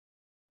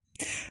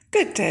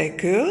Good day,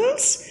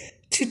 girls.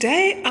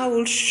 Today I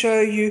will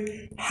show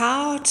you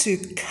how to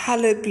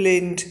color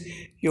blend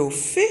your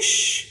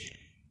fish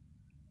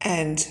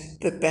and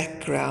the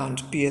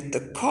background, be it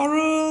the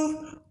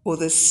coral or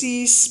the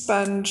sea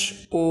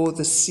sponge or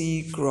the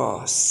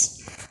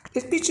seagrass.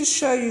 Let me just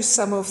show you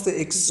some of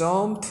the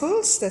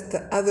examples that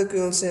the other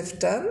girls have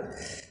done.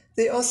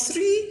 There are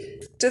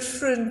 3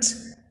 different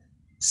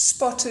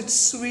spotted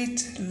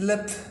sweet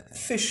lip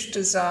fish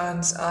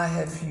designs I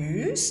have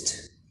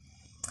used.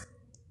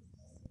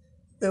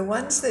 The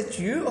ones that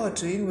you are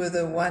doing were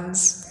the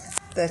ones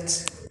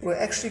that were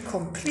actually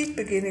complete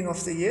beginning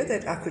of the year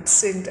that I could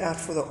send out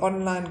for the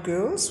online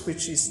girls,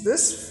 which is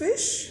this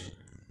fish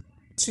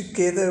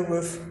together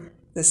with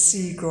the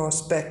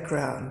seagrass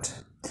background.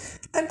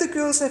 And the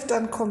girls have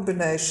done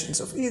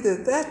combinations of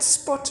either that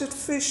spotted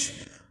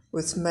fish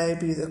with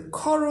maybe the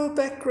coral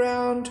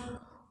background,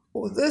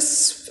 or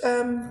this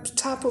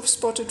type of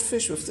spotted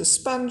fish with the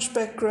sponge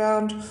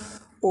background,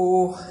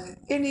 or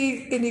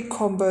any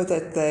combo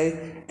that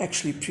they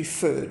actually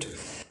preferred.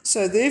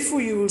 So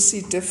therefore you will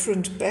see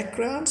different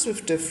backgrounds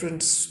with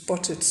different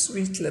spotted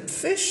sweet lip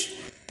fish,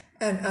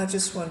 and I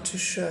just want to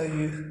show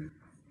you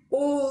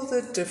all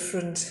the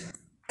different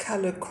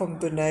color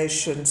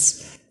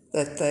combinations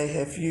that they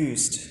have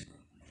used.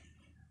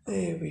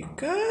 There we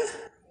go.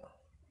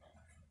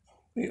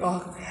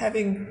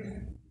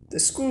 The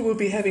school will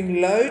be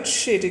having load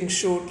shedding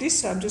shortly,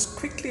 so I'm just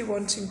quickly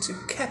wanting to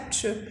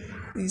capture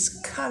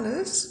these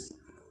colors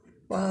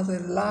while the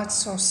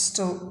lights are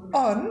still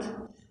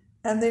on,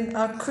 and then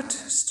I could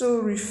still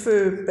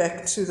refer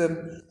back to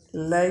them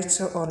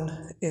later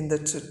on in the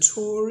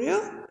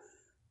tutorial,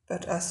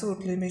 but I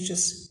thought let me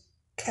just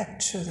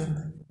capture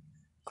them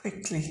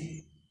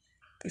quickly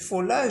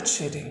before load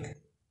shedding.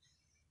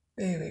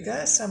 There we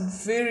go, some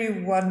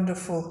very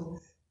wonderful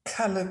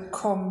color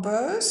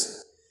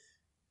combos.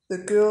 The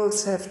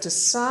girls have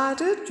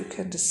decided, you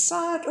can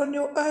decide on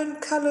your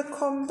own color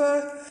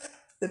combo.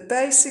 The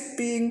basic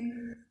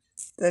being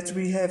that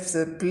we have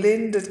the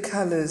blended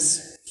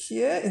colors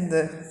here in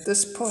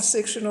this part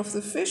section of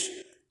the fish,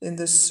 then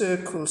the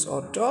circles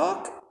are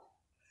dark,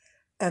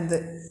 and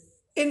the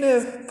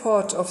inner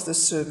part of the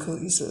circle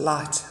is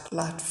light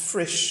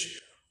fresh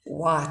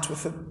white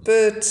with a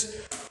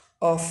bit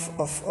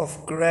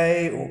of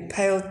grey or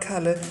pale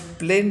color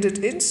blended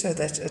in so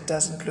that it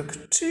doesn't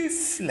look too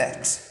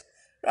flat.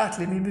 Right,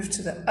 let me move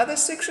to the other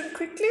section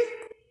quickly.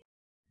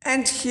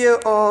 And here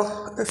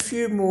are a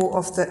few more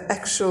of the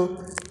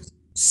actual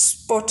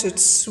spotted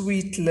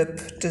sweet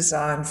lip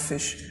design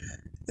fish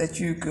that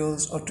you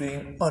girls are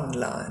doing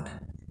online.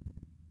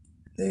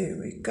 There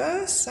we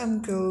go.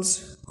 Some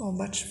girls are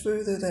much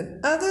further than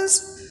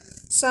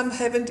others. Some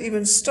haven't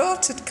even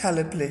started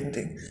color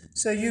blending.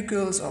 So you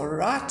girls are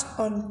right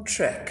on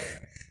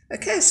track.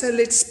 Okay, so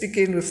let's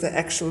begin with the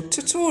actual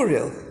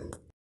tutorial.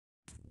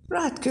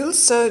 Right, girls,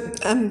 so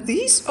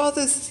these are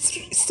the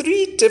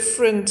 3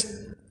 different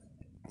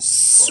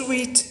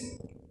sweet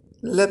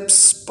lip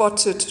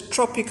spotted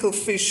tropical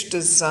fish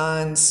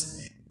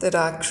designs that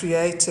I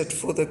created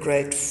for the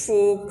grade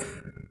 4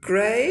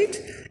 grade.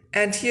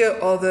 And here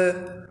are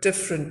the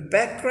different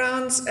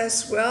backgrounds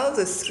as well,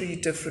 the 3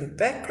 different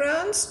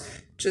backgrounds,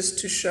 just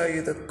to show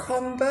you the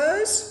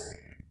combos.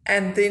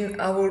 And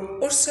then I will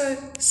also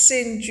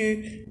send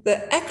you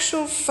the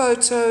actual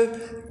photo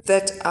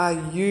that I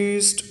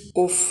used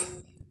off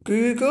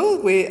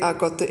Google, where I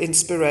got the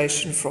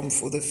inspiration from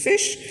for the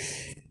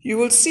fish. You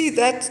will see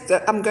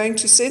that I'm going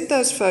to send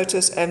those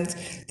photos, and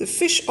the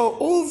fish are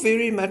all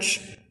very much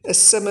a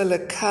similar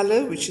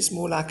color, which is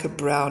more like a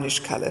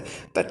brownish color.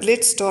 But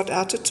let's start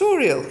our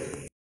tutorial.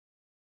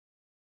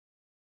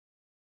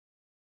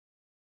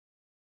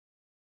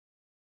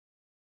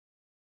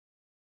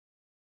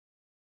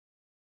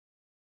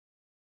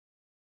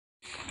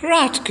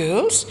 Right,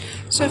 girls,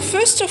 so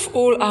first of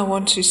all I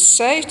want to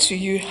say to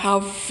you how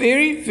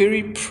very,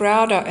 very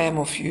proud I am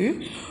of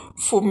you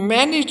for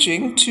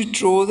managing to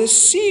draw the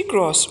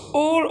seagrass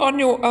all on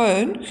your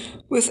own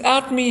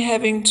without me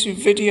having to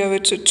video a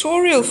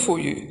tutorial for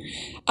you.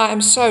 I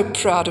am so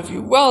proud of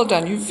you. Well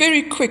done, you're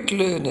very quick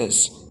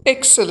learners.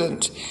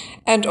 Excellent.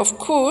 And of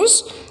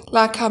course,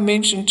 like I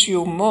mentioned to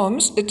your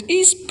moms, it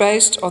is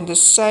based on the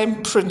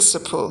same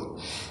principle,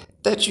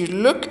 that you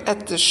look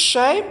at the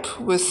shape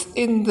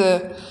within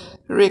the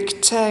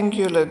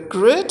rectangular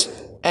grid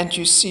and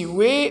you see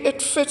where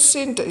it fits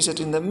in. Is it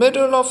in the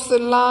middle of the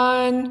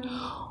line,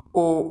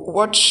 or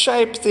what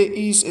shape there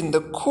is in the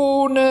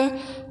corner?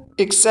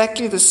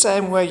 Exactly the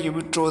same way you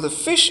would draw the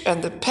fish,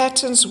 and the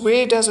patterns,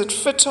 where does it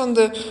fit on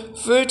the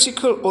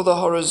vertical or the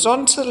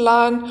horizontal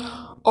line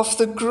of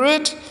the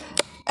grid?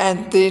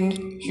 And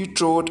then you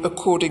draw it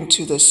according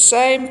to the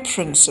same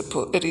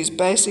principle. It is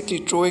basically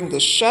drawing the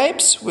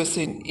shapes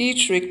within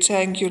each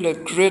rectangular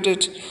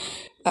gridded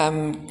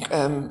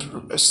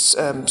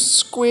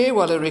square,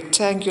 well, a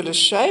rectangular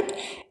shape,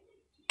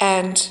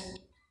 and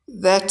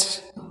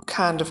that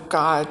kind of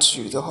guides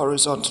you, the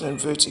horizontal and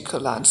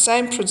vertical line.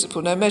 Same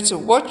principle, no matter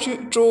what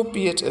you draw,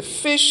 be it a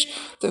fish,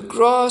 the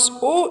grass,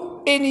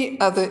 or any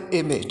other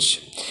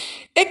image.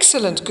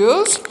 Excellent,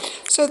 girls.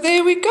 So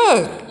there we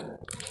go.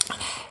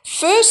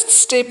 First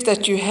step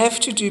that you have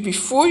to do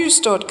before you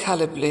start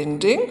color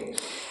blending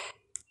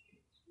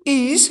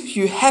is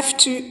you have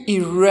to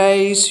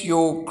erase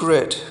your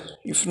grid.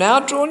 You've now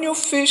drawn your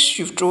fish,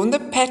 you've drawn the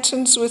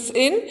patterns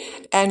within,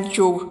 and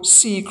your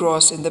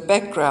seagrass in the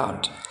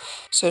background.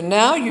 So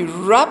now you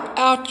rub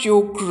out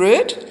your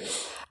grid.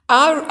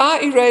 I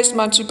erased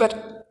mine too,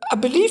 but I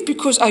believe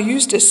because I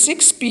used a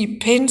 6B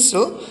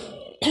pencil,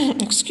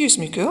 excuse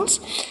me, girls,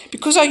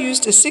 because I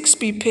used a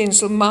 6B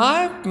pencil,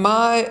 my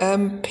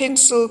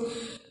pencil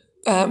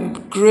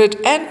grid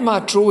and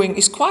my drawing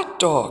is quite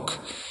dark.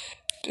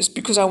 Just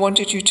because I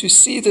wanted you to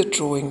see the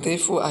drawing,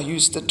 therefore I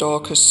used the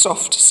darker,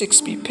 soft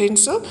 6B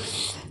pencil.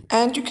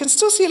 And you can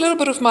still see a little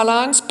bit of my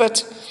lines,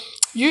 but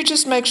you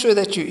just make sure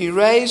that you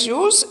erase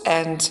yours.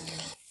 And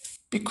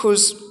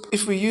because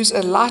if we use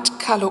a light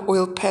color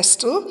oil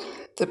pastel,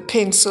 the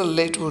pencil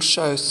lead will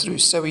show through.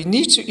 So we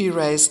need to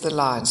erase the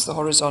lines, the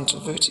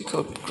horizontal,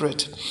 vertical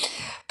grid.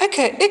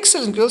 Okay,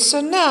 excellent, girls.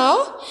 So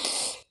now,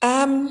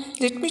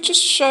 let me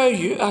just show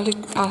you.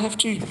 I'll have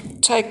to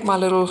take my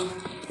little...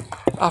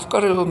 I've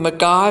got a little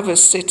MacGyver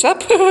set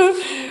up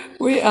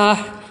where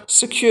I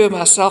secure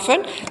myself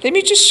in. Let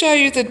me just show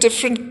you the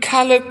different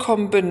color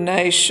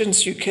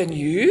combinations you can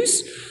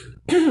use.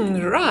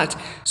 Right,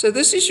 so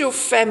this is your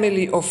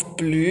family of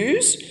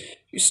blues.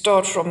 You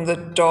start from the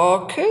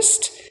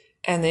darkest,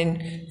 and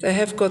then they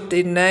have got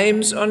their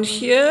names on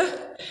here.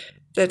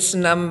 That's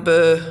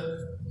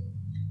number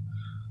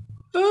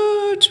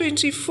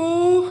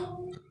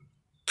 24,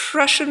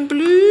 Prussian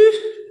blue.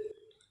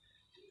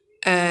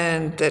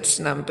 And that's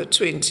number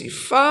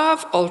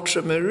 25,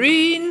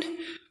 ultramarine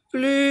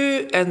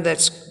blue, and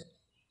that's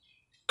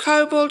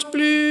cobalt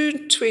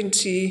blue,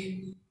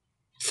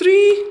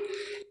 23,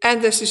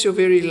 and this is your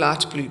very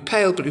light blue,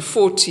 pale blue,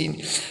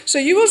 14. So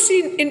you will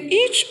see in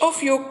each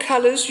of your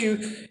colors,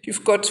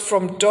 you've got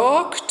from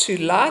dark to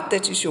light.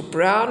 That is your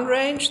brown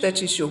range,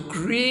 that is your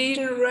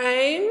green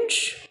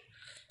range,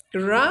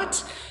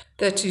 right?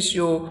 That is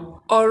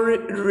your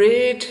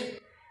red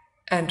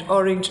and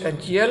orange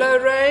and yellow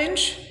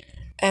range.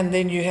 And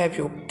then you have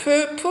your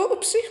purple,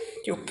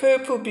 your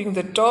purple being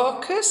the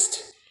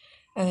darkest,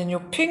 and then your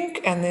pink,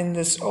 and then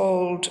this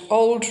old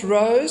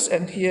rose,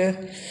 and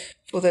here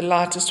for the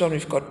lightest one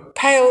we've got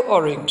pale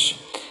orange.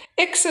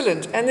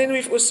 Excellent. And then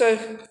we've also,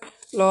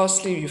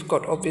 lastly, you've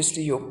got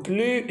obviously your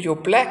blue, your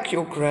black,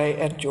 your grey,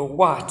 and your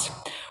white.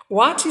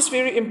 White is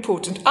very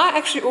important. I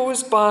actually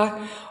always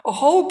buy a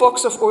whole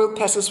box of oil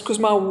pastels because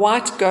my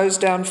white goes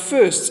down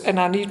first, and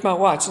I need my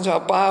white, and so I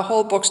buy a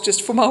whole box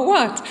just for my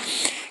white.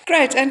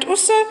 Great, and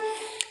also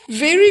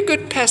very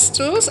good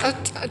pastels.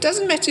 It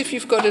doesn't matter if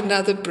you've got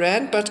another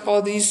brand, but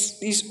are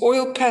these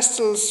oil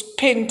pastels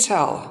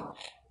Pentel.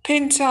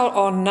 Pentel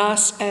are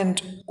nice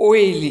and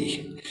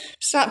oily.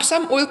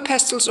 Some oil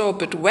pastels are a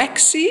bit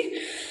waxy,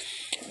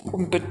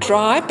 a bit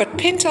dry, but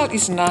Pentel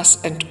is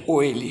nice and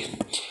oily.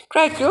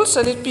 Great, girls,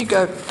 so let me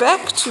go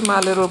back to my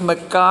little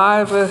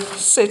MacGyver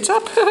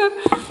setup.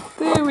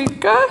 There we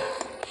go.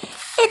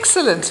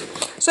 Excellent.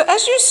 So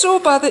as you saw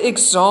by the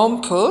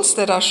examples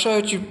that I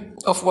showed you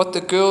of what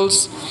the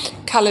girls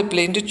color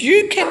blended,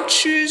 you can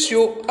choose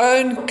your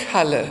own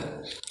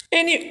color.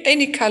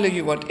 Any color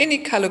you want, any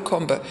color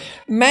combo.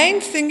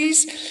 Main thing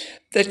is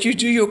that you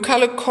do your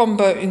color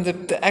combo in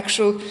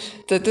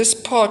this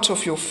part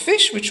of your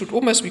fish, which would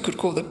almost, we could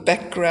call the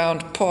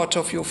background part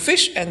of your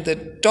fish, and the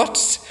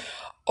dots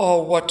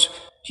are what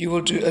you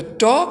will do, a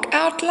dark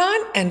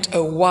outline and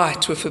a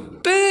white with a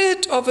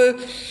bit of a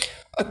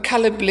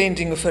color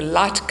blending, with a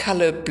light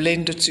color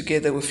blended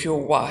together with your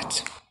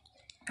white.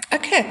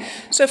 Okay,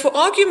 so for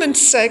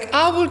argument's sake,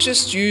 I will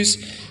just use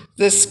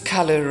this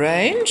color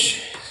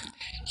range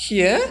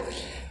here,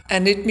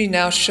 and let me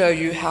now show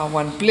you how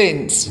one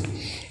blends.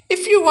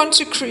 If you want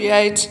to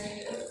create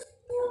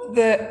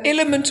the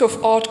element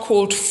of art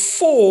called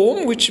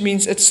form, which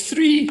means it's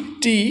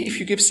 3D, if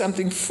you give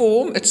something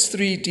form, it's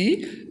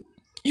 3D,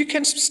 you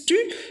can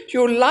do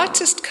your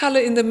lightest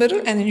color in the middle,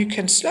 and then you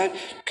can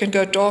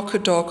go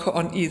darker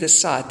on either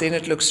side. Then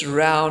it looks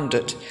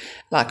rounded,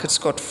 like it's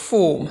got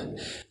form.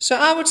 So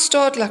I would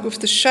start like with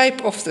the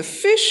shape of the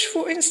fish,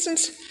 for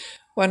instance.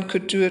 One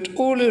could do it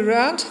all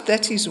around.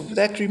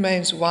 That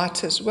remains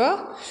white as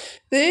well.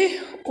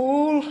 There,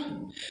 all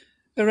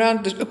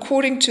around,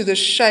 according to the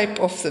shape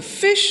of the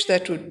fish,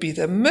 that would be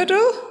the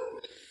middle.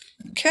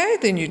 Okay,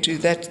 then you do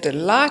that, the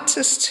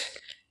lightest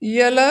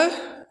yellow.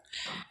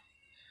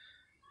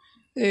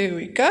 There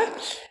we go.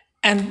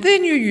 And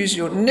then you use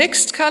your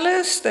next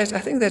colors. I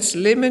think that's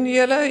lemon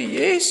yellow.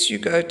 Yes, you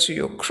go to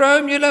your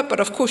chrome yellow, but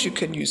of course you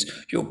can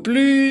use your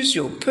blues,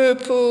 your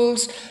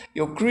purples,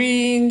 your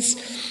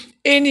greens,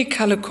 any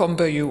color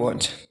combo you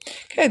want.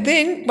 Okay,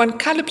 then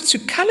to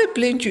color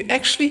blend, you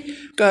actually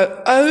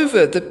go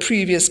over the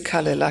previous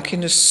color, like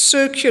in a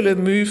circular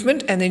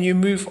movement, and then you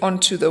move on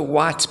to the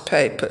white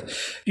paper.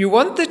 You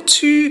want the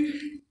two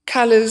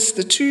colors,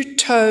 the two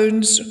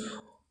tones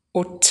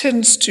or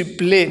tints to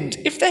blend.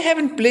 If they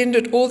haven't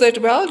blended all that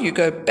well, you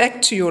go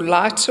back to your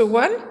lighter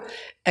one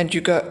and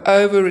you go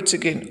over it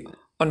again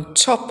on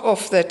top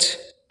of that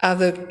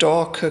other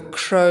darker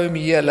chrome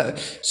yellow.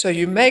 So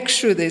you make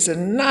sure there's a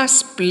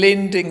nice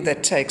blending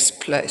that takes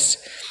place.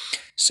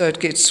 So it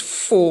gets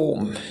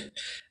form.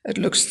 It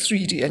looks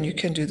 3D, and you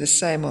can do the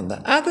same on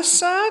the other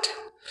side.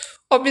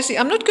 Obviously,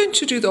 I'm not going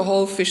to do the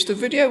whole fish. The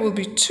video will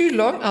be too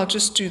long. I'll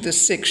just do the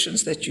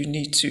sections that you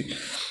need to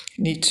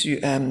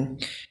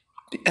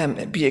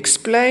be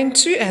explained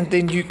to, and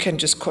then you can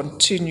just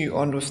continue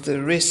on with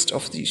the rest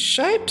of these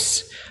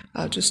shapes.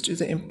 I'll just do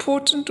the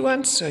important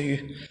ones so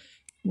you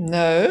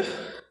know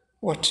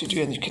what to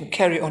do, and you can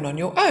carry on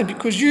your own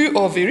because you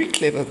are very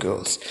clever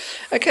girls.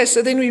 Okay,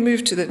 so then we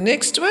move to the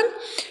next one,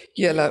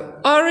 yellow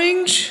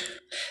orange.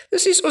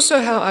 This is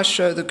also how I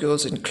show the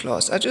girls in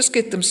class. I just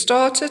get them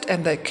started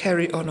and they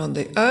carry on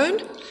their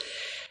own.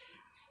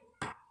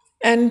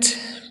 And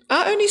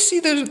I only see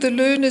the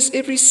learners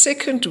every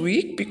second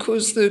week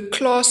because the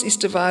class is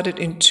divided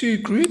in two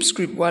groups,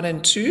 group 1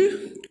 and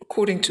 2,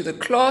 according to the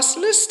class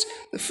list.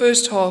 The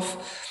first half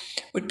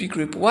would be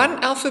group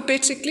 1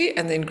 alphabetically,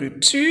 and then group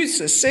 2 is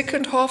the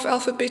second half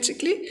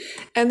alphabetically.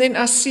 And then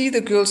I see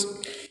the girls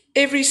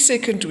every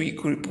second week,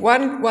 group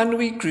 1 one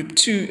week, group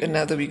 2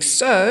 another week.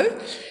 So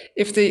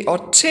if there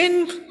are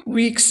 10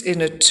 weeks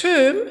in a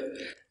term,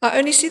 I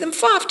only see them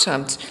 5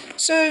 times.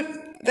 So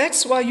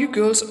that's why you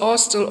girls are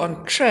still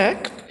on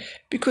track,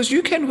 because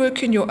you can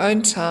work in your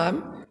own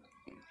time,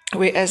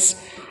 whereas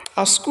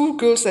our school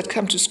girls that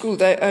come to school,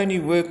 they only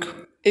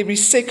work every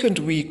second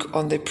week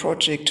on their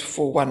project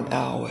for 1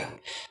 hour.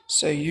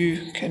 So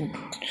you can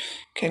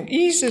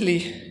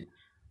easily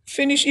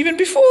finish even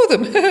before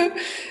them.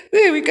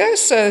 There we go.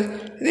 So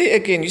there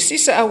again, you see,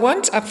 so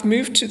I've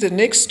moved to the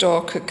next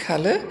darker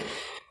color,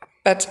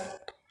 but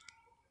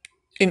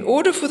in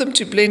order for them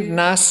to blend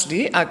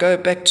nicely, I go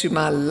back to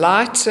my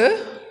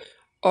lighter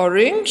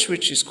orange,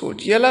 which is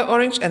called yellow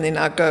orange, and then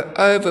I go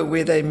over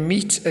where they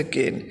meet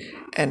again,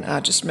 and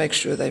I just make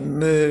sure they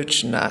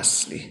merge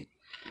nicely.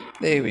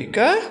 There we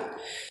go.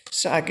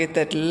 So I get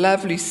that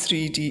lovely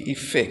 3D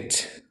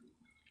effect.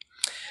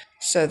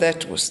 So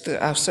that was I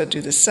also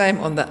do the same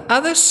on the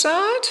other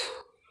side.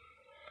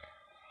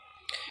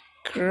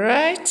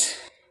 Great.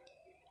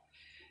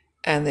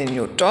 And then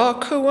your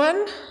darker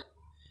one.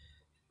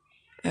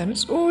 And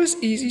it's always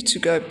easy to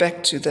go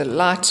back to the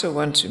lighter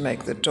one to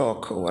make the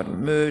darker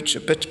one merge a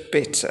bit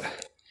better.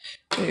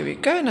 There we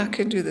go, and I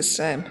can do the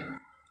same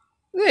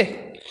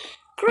there.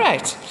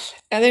 Great.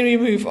 And then we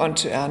move on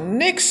to our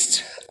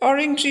next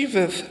orangey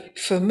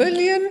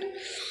vermilion,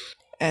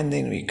 and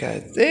then we go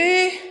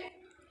there.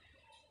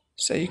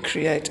 So you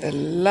create a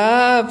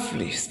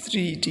lovely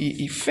 3D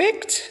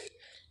effect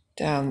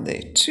down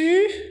there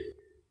too.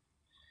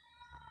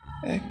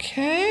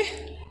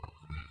 Okay.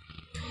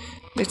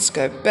 Let's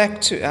go back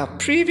to our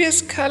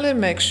previous color,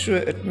 make sure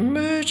it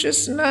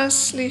merges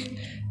nicely,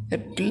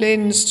 it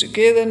blends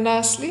together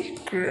nicely.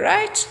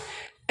 Great.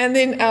 And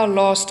then our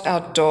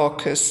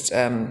darkest,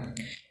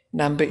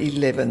 number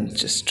 11,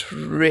 just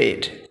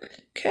red.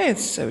 Okay,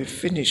 so we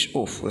finish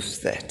off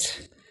with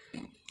that.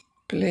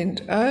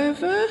 Blend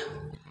over.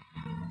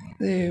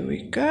 There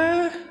we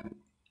go.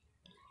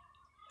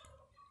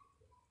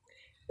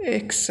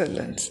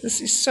 Excellent.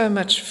 This is so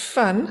much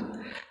fun.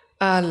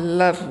 I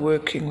love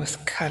working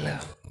with color.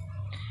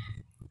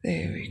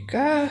 There we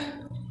go.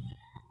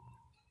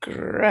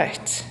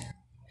 Great.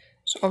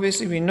 So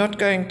obviously we're not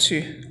going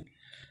to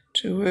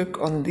work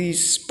on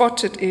these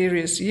spotted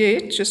areas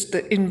yet, just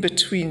the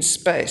in-between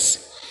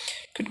space.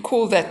 You could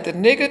call that the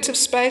negative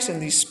space, and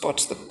these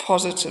spots the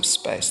positive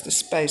space, the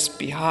space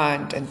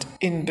behind and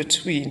in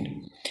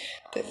between.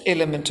 The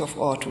element of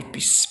art would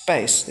be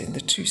space, then the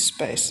two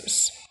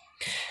spaces.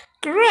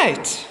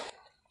 Great.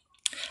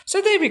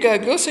 So there we go,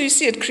 girls. So you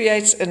see it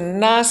creates a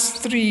nice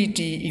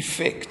 3D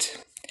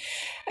effect.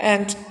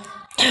 And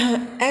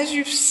as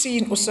you've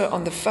seen also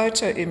on the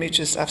photo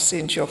images I've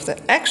sent you of the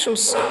actual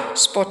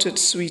spotted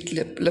sweet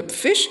lip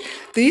fish,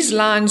 these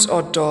lines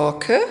are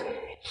darker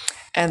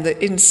and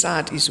the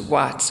inside is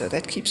white, so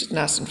that keeps it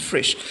nice and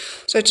fresh.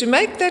 So to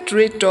make that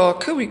red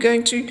darker, we're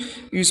going to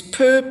use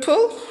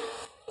purple.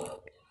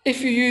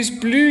 If you use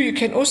blue, you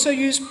can also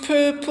use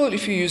purple.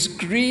 If you use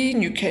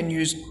green, you can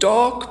use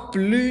dark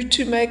blue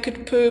to make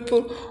it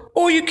purple.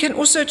 Or you can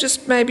also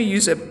just maybe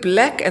use a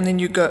black, and then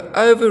you go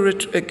over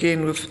it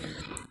again with,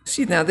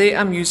 see now there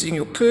I'm using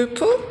your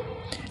purple,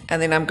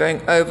 and then I'm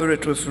going over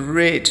it with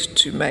red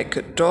to make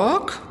it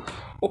dark.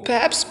 Or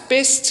perhaps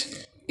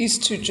best is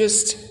to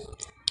just,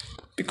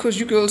 because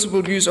you girls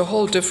will use a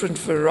whole different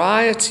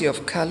variety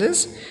of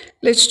colors,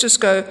 let's just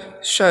go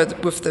show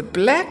with the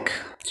black.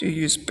 To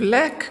use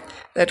black,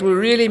 that will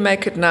really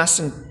make it nice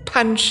and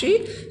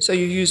punchy. So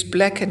you use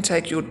black and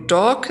take your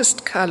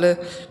darkest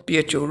color, be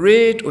it your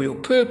red or your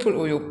purple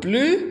or your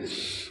blue,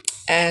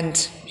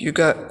 and you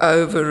go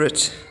over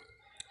it.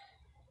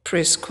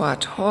 Press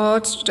quite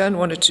hard. You don't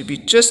want it to be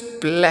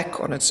just black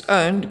on its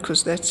own,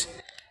 because that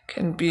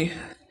can be,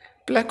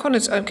 black on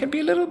its own can be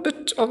a little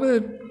bit of a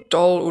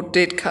dull or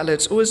dead color.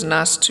 It's always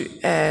nice to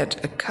add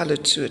a color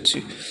to it,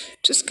 to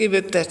just give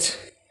it that,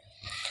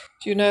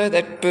 you know,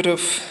 that bit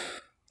of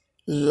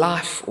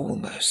life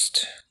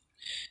almost.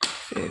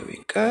 There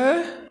we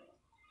go.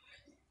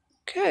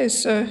 Okay,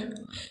 so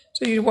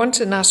you want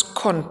a nice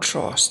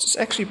contrast. It's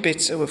actually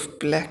better with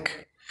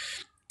black,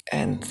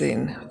 and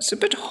then it's a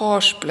bit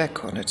harsh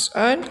black on its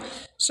own,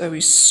 so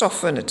we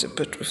soften it a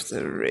bit with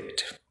the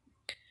red.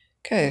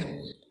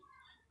 Okay,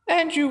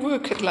 and you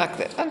work it like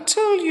that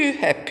until you're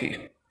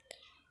happy.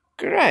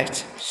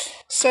 Great.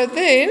 So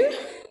then,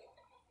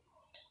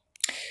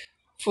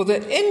 for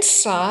the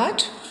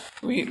inside,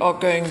 we are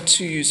going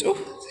to use,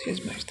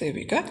 there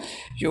we go,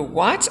 your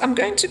white. I'm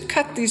going to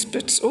cut these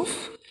bits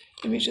off.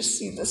 Let me just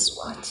see this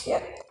white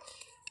here.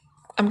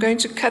 I'm going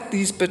to cut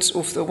these bits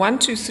off, the 1,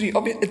 2, 3,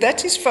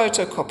 that is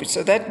photocopied,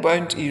 so that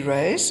won't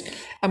erase.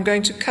 I'm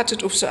going to cut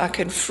it off so I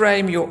can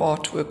frame your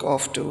artwork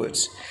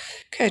afterwards.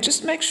 Okay,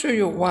 just make sure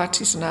your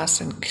white is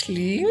nice and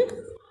clean.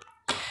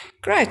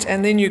 Great,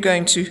 and then you're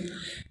going to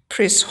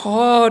press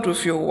hard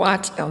with your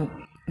white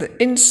on the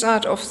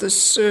inside of the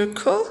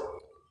circle.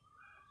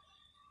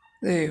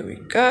 There we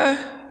go.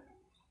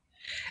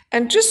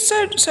 And just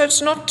so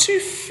it's not too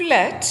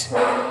flat,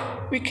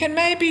 we can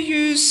maybe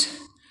use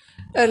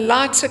a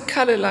lighter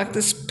color like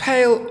this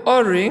pale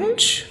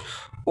orange,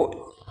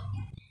 or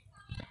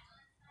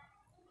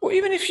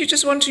even if you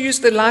just want to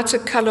use the lighter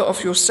color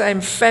of your same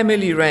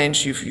family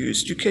range you've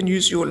used, you can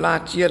use your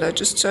light yellow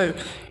just so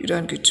you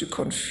don't get too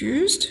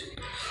confused.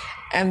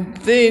 And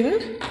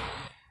then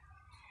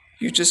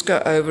you just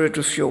go over it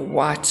with your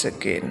white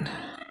again.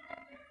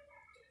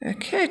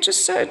 Okay,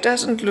 just so it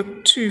doesn't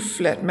look too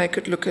flat, make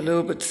it look a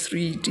little bit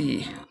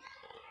 3D.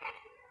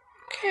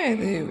 Okay,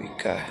 there we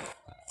go.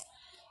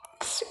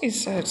 See,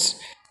 so it's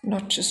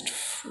not just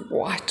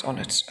white on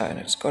its own,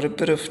 it's got a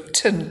bit of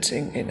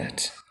tinting in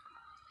it.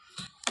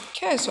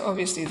 Okay, so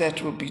obviously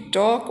that will be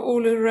dark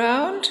all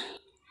around.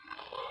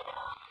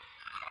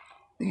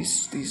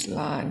 These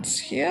lines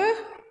here,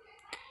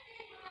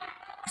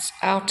 these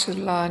outer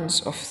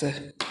lines of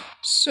the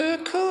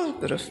circle, a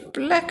bit of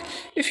black.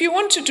 If you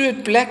want to do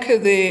it blacker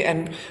there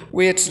and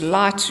where it's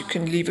light, you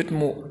can leave it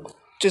more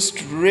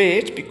just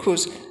red,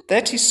 because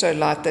that is so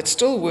light that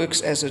still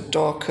works as a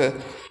darker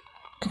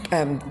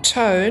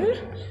tone.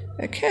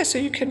 Okay, so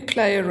you can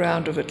play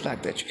around with it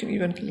like that. You can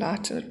even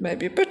lighten it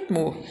maybe a bit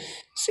more.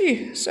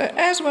 See, so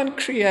as one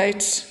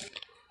creates,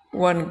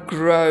 one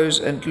grows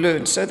and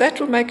learns. So that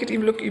will make it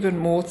even look even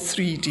more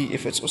 3D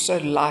if it's also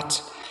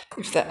light.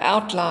 If the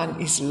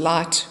outline is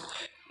light,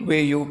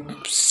 where your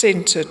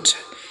centered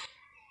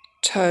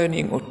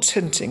toning or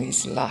tinting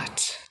is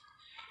light.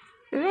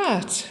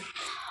 Right,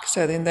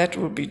 so then that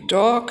will be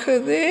darker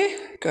there,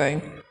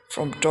 going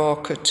from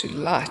darker to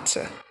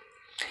lighter.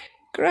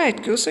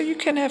 Great, girl. So you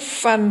can have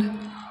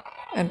fun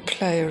and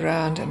play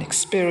around and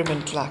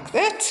experiment like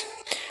that.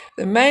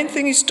 The main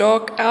thing is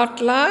dark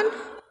outline.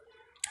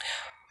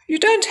 You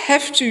don't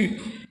have to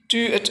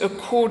do it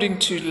according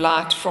to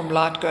light, from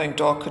light going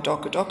darker,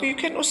 darker, darker. You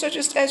can also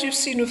just, as you've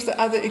seen with the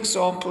other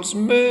examples,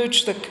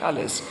 merge the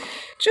colors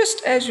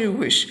just as you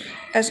wish.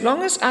 As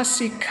long as I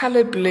see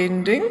color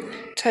blending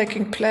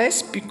taking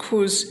place,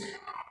 because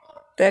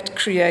that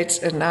creates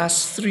a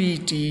nice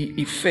 3D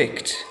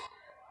effect.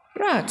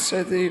 Right,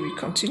 so there we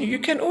continue. You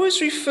can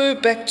always refer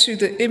back to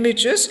the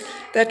images.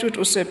 That would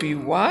also be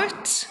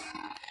white.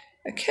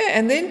 Okay,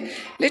 and then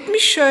let me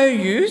show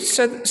you.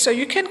 So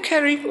you can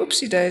carry,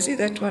 oopsie daisy,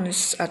 that one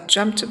is, I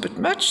jumped a bit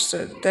much.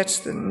 So that's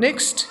the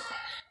next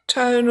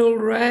tonal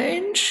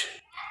range.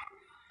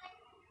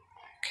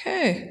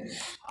 Okay,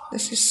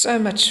 this is so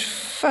much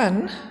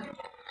fun.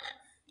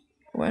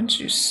 Once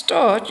you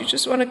start, you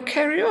just want to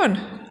carry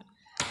on.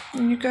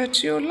 And you go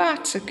to your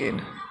lights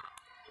again.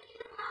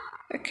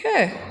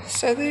 Okay,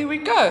 so there we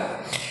go.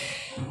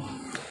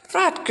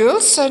 Right,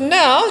 girls, so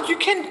now you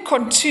can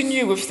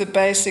continue with the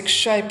basic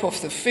shape of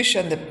the fish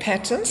and the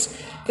patterns.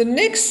 The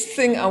next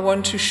thing I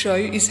want to show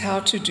you is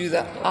how to do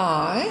the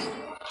eye.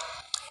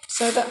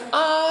 So the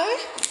eye,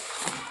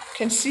 you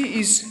can see,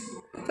 is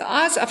the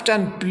eyes I've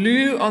done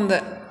blue on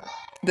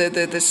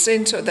the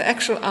center. The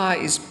actual eye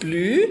is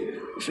blue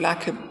with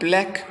like a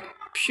black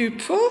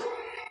pupil.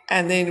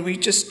 And then we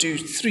just do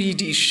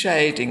 3D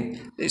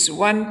shading. There's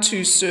 1,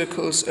 2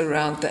 circles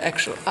around the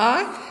actual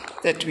eye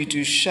that we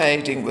do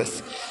shading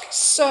with.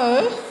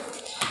 So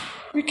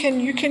you can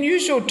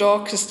use your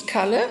darkest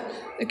color.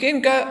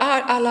 Again,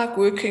 I like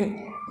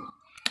working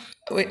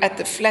at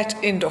the flat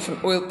end of an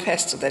oil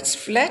pastel that's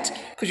flat,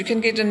 because you can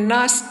get a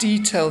nice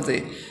detail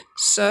there.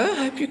 So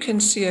I hope you can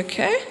see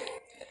okay.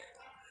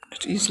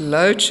 It is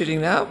load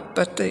shedding now,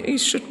 but there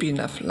should be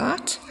enough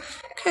light.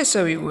 Okay,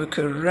 so we work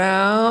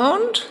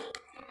around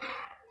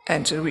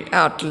until we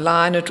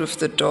outline it with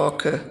the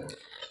darker. You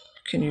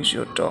can use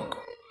your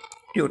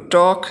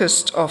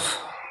darkest of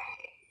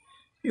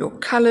your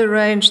color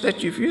range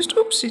that you've used.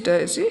 Oopsie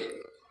daisy.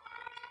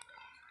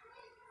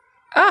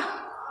 I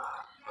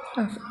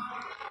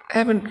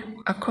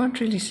can't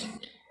really see.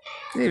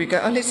 There we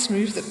go. Let's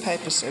move the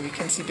paper so we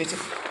can see better.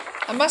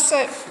 I must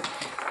say,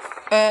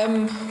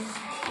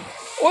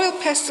 oil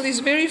pastel is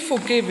very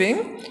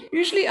forgiving.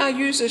 Usually I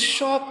use a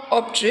sharp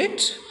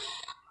object.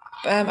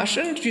 I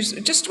shouldn't use,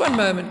 just one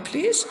moment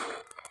please.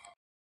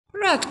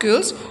 Right,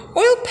 girls,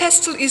 oil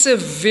pastel is a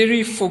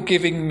very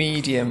forgiving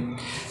medium.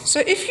 So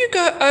if you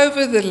go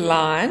over the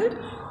line,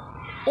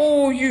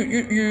 or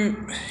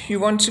you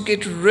want to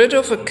get rid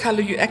of a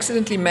color, you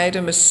accidentally made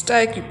a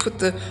mistake, you put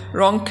the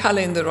wrong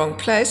color in the wrong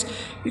place,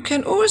 you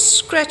can always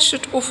scratch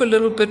it off a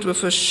little bit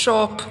with a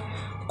sharp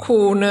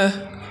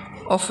corner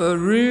of a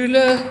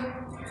ruler.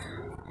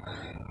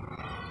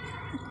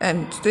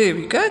 And there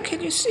we go,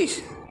 can you see?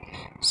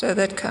 So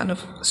that kind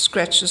of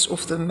scratches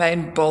off the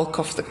main bulk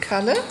of the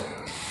color.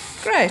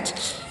 Great,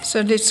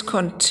 so let's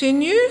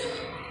continue.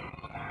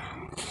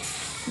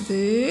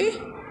 There,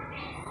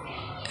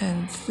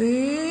 and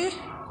there,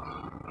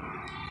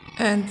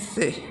 and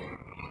there.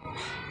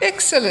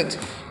 Excellent.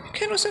 You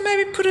can also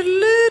maybe put a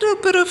little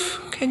bit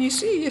of, can you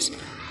see? Yes,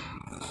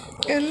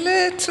 a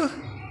little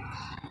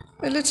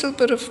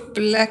bit of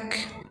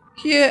black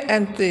here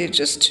and there,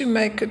 just to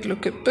make it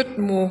look a bit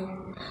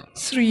more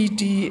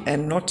 3D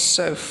and not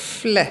so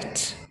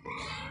flat,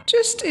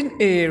 just in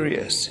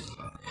areas.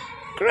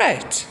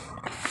 Great.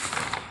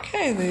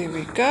 Okay, there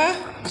we go.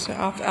 So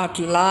I've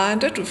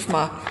outlined it with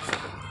my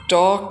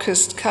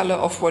darkest color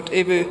of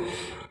whatever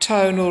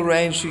tonal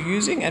range you're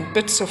using and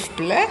bits of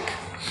black.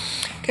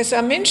 Okay, so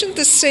I mentioned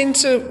the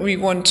center we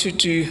want to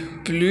do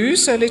blue,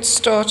 so let's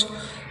start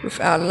with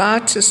our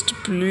lightest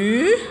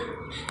blue.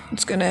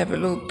 It's going to have a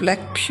little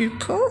black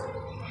pupil.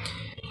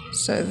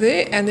 So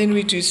there, and then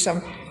we do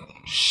some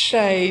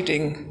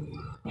shading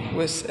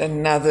with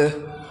another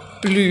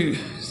blue.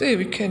 There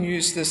we can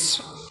use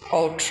this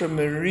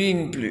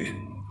ultramarine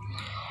blue.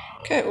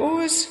 Okay,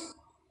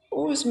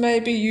 always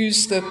maybe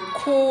use the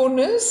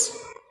corners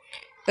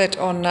that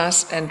are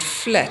nice and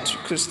flat,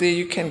 because there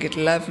you can get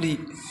lovely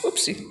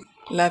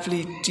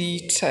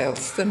detailed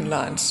thin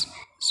lines.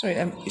 Sorry,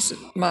 is it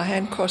my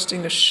hand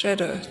casting a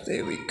shadow?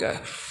 There we go.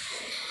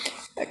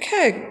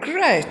 Okay,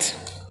 great.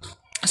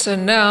 So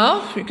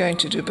now we're going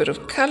to do a bit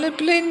of color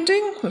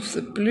blending with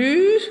the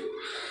blue.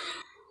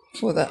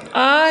 For the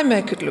eye,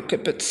 make it look a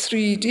bit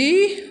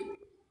 3D.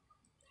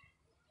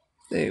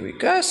 There we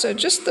go. So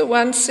just the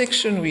one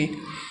section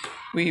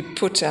we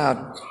put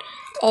out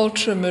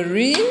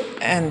ultramarine,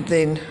 and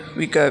then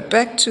we go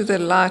back to the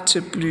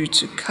lighter blue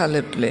to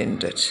color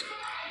blend it.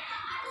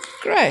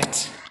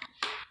 Great.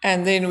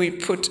 And then we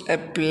put a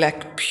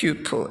black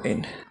pupil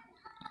in.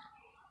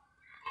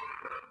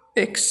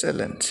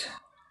 Excellent.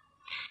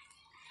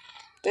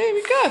 There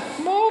we go.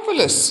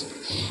 Marvelous.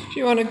 If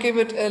you want to give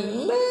it a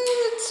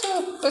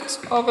little bit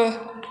of a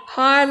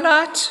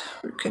highlight,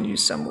 we can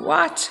use some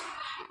white.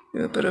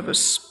 A bit of a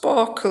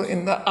sparkle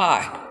in the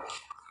eye.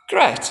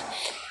 Great.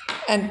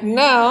 And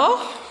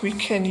now we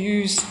can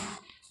use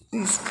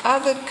these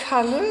other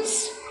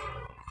colors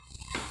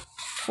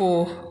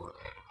for,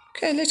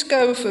 okay, let's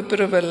go with a bit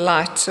of a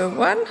lighter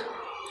one.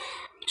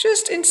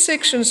 Just in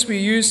sections we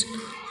use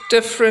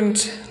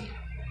different,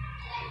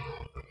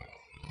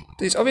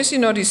 there's obviously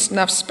not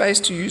enough space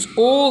to use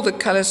all the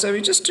colors, so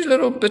we just do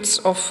little bits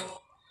of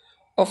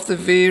the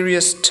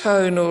various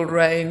tonal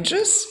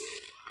ranges.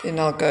 Then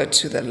I'll go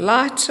to the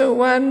lighter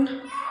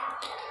one,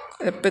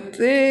 a bit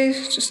there,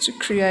 just to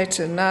create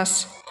a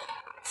nice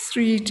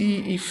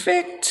 3D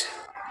effect.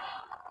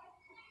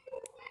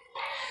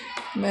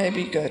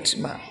 Maybe go to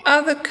my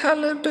other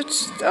color, but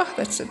oh,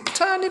 that's a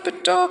tiny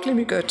bit dark. Let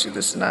me go to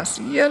this nice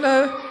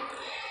yellow.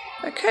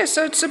 Okay,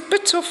 so it's a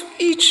bit of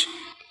each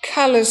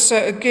color. So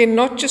again,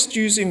 not just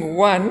using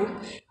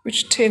one,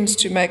 which tends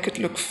to make it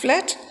look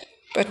flat,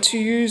 but to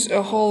use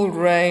a whole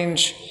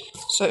range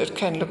so it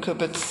can look a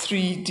bit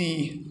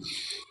 3D.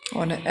 I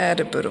want to add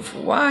a bit of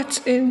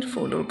white in for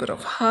a little bit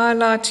of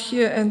highlight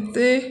here and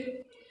there.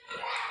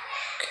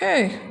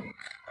 Okay,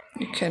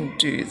 you can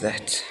do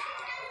that.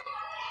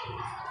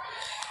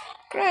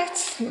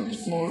 Great, a little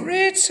bit more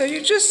red. So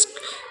you just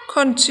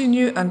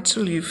continue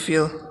until you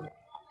feel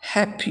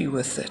happy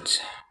with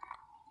it.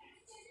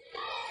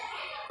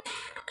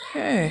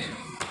 Okay,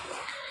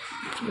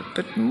 put a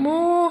bit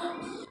more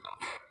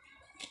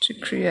to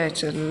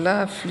create a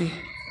lovely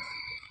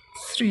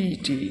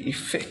 3D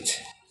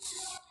effect.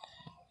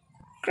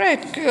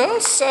 Great,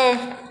 girls.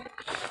 So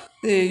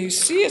there you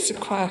see, it's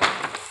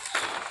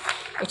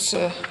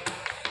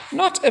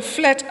not a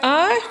flat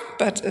eye,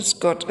 but it's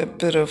got a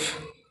bit of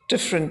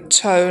different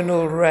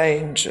tonal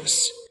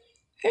ranges.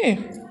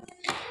 Hey,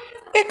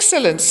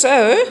 excellent.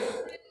 So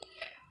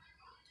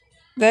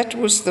that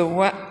was the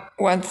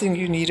one thing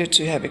you needed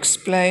to have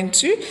explained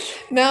to.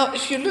 Now,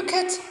 if you look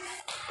at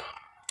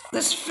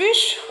this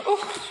fish,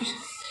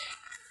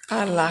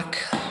 I like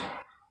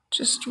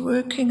just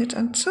working it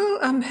until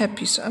I'm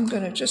happy. So I'm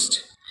going to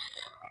just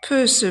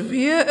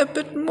persevere a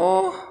bit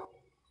more,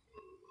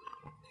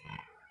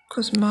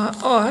 because my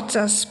art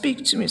does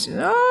speak to me, saying,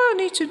 oh, I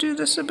need to do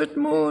this a bit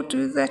more,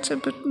 do that a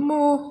bit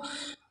more,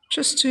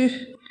 just to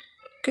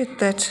get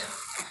that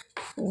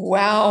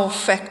wow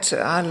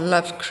factor. I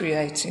love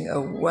creating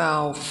a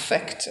wow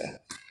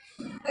factor.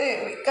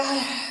 There we go.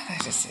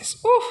 That is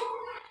this.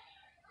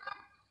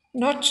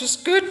 Not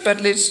just good,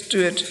 but let's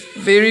do it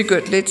very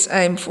good. Let's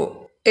aim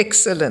for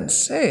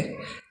excellence,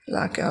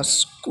 like our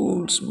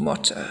school's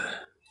motto.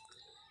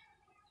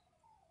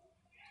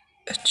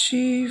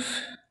 achieve,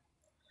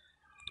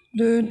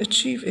 learn,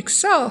 achieve,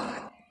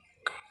 excel.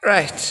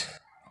 Great.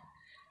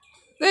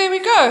 There we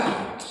go.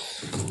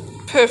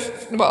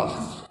 Perfect,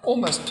 well,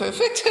 almost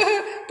perfect,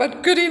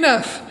 but good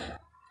enough.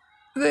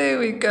 There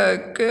we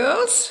go,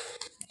 girls.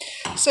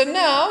 So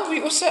now I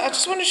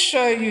just want to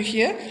show you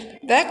here,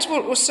 that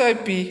will also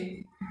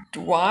be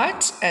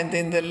white, and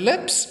then the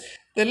lips.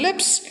 The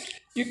lips,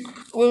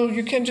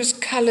 you can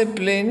just color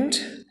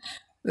blend.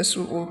 This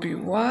will all be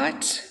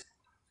white.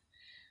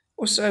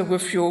 Also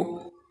with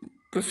your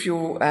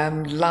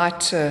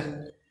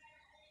lighter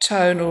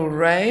tonal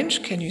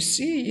range. Can you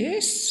see?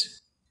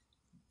 Yes.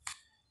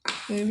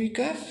 There we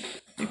go.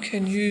 You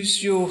can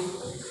use your,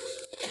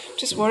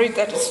 just worried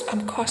that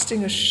I'm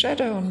casting a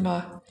shadow on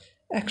my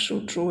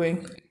actual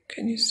drawing.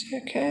 Can you see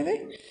okay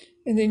there?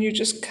 And then you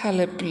just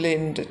color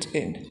blend it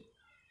in.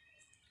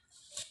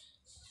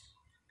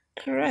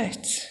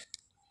 Great.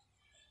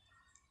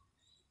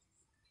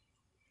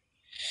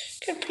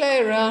 You can play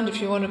around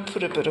if you want to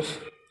put a bit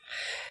of,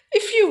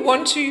 if you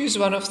want to use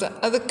one of the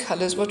other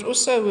colors, what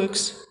also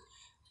works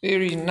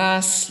very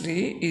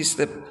nicely is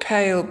the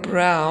pale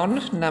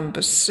brown,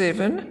 number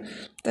 7.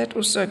 That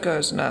also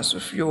goes nice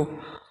with your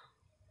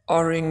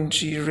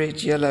orangey,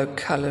 red, yellow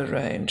color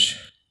range.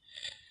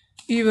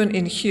 Even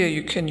in here,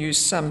 you can use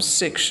some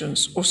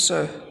sections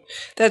also.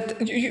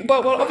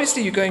 Well,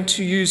 obviously you're going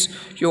to use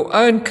your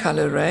own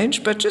color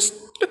range, but just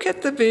look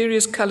at the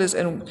various colors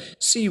and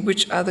see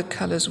which other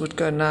colors would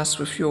go nice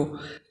with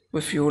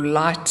your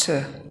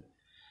lighter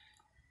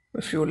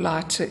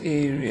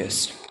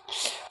areas.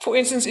 For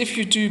instance, if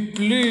you do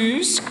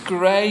blues,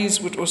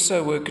 grays would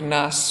also work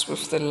nice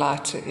with the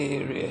lighter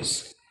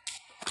areas.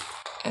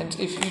 And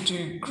if you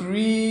do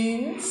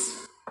greens,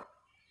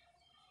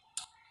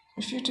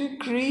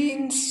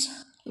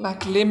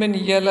 like lemon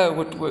yellow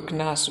would work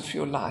nice with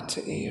your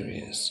lighter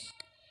areas.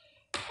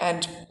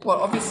 And,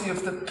 well, obviously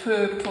of the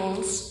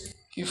purples,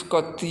 you've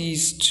got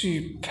these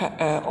two,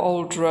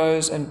 old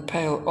rose and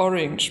pale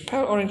orange.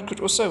 Pale orange could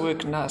also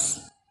work nice.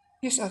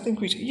 Yes, I think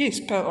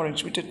pale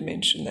orange, we did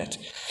mention that.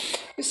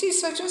 You see,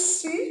 so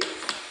just see.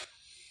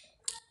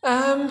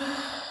 No,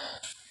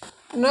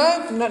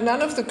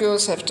 none of the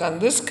girls have done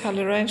this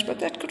color range, but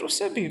that could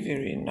also be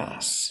very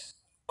nice.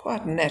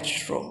 Quite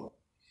natural.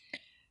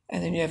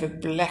 And then you have a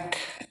black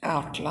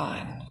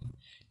outline.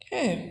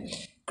 Okay,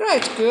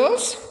 great,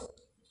 girls.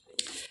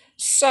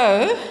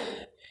 So,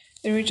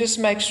 then we just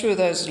make sure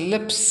those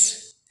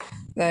lips,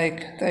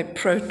 they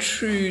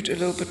protrude a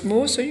little bit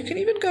more. So you can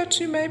even go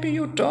to maybe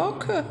your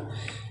darker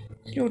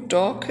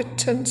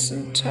tints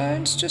and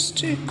tones just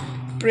to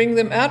bring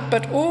them out.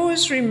 But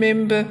always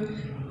remember,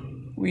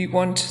 we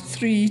want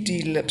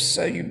 3D lips.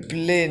 So you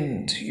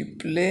blend,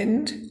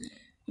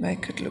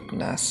 make it look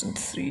nice and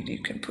 3D.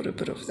 You can put a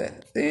bit of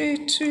that there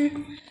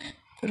too,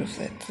 a bit of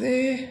that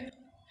there,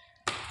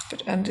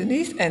 but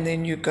underneath, and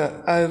then you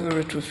go over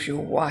it with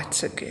your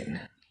white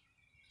again.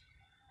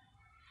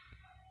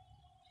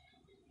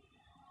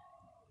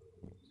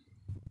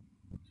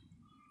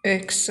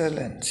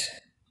 Excellent.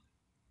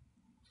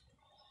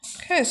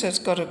 Okay, so it's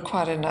got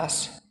quite a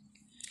nice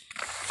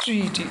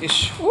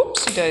 3D-ish,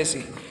 whoopsie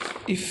daisy,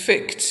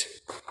 effect.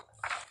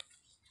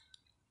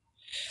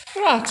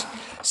 Right,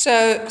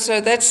 so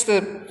that's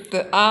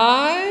the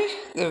eye,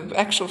 the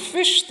actual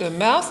fish, the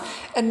mouth,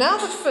 and now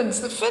the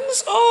fins. The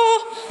fins are,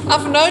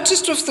 I've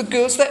noticed with the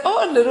girls, they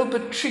are a little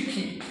bit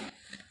tricky.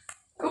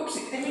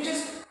 Oopsie, let me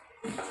just,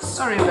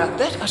 sorry about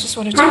that. I just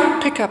wanted to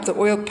pick up the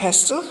oil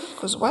pastel,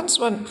 because once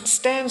one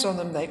stands on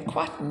them, they're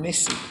quite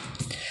messy.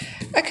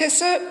 Okay,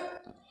 so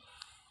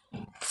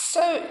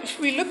if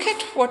we look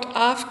at what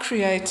I've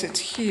created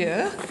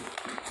here,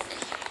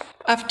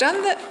 I've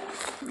done that.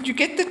 You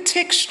get the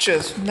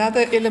texture.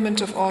 Another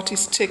element of art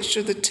is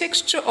texture. The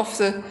texture of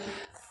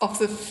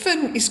the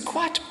fin is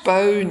quite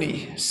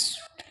bony.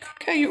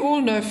 Okay, you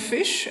all know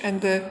fish,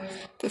 and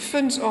the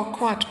fins are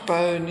quite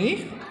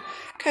bony.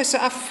 Okay, so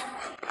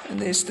and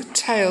there's the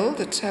tail.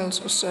 The tail's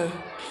also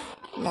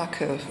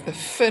like a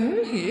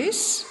fin,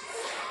 yes.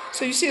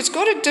 So you see, it's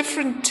got a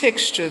different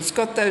texture. It's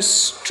got those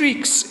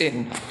streaks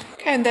in.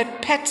 Okay, and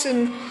that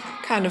pattern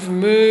kind of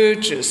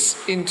merges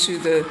into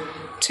the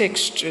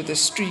texture, the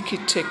streaky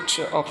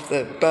texture of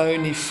the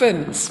bony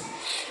fins.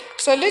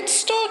 So let's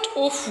start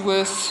off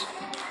with,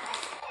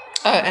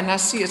 and I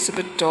see it's a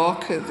bit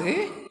darker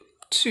there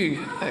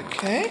too.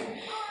 Okay,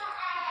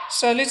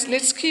 so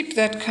let's keep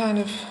that kind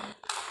of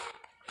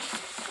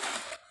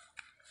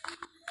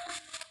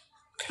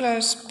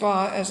close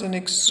by as an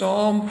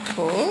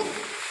example.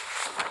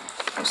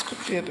 This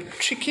could be a bit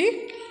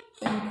tricky.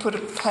 Then put a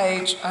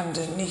page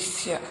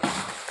underneath here,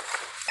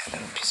 a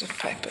little piece of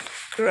paper.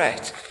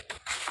 Great.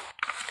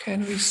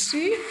 Can we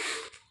see?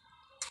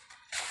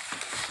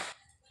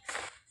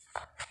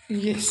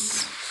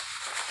 Yes,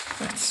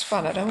 that's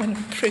fun. I don't want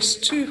to press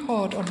too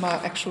hard on my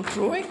actual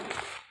drawing.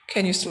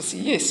 Can you still see?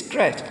 Yes,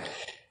 great.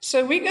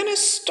 So we're going to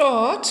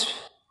start.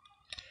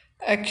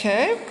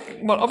 Okay,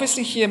 well,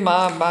 obviously here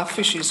my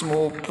fish is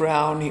more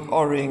browny,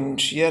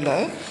 orange,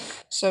 yellow.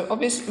 So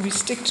obviously we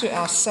stick to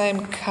our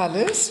same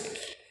colors.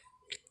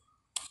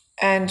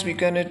 And we're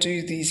going to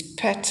do these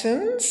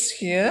patterns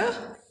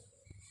here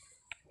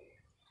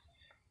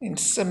in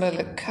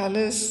similar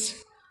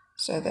colors,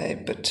 so they're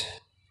a bit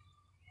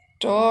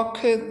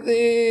darker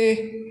there,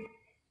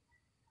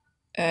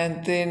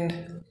 and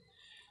then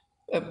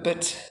a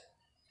bit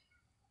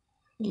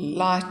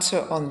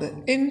lighter on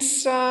the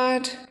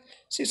inside.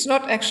 So it's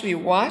not actually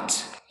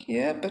white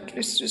here, but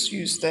let's just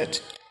use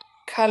that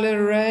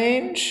color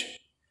range.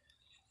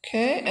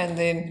 Okay, and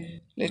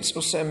then let's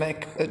also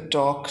make a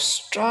dark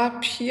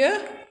stripe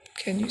here.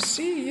 Can you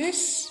see?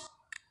 Yes.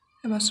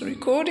 Am I still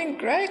recording?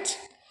 Great.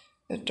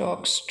 A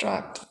dark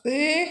stripe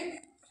there.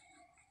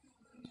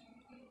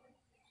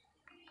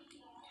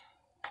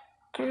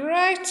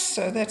 Great.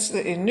 So that's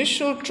the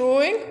initial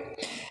drawing.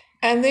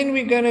 And then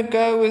we're going to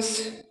go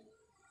with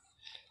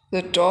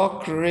the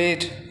dark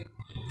red.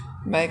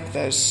 Make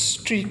those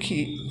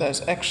streaky,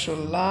 those actual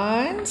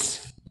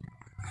lines.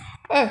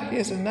 Oh,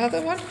 here's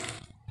another one.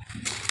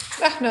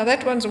 Ah, now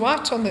that one's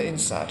white on the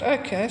inside.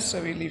 Okay,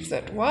 so we leave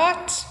that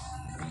white.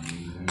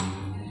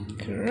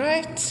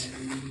 Great.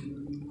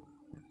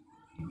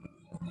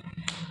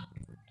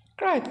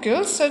 Great,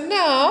 girls. So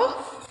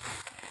now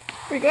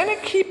we're going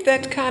to keep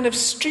that kind of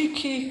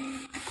streaky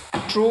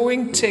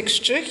drawing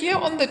texture. Here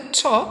on the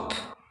top,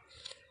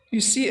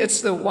 you see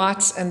it's the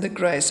whites and the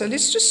grey. So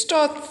let's just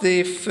start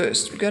there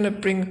first. We're going to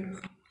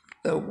bring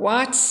the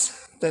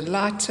whites, the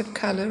lighter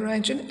colour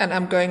range in, and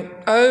I'm going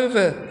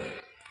over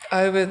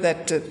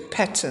that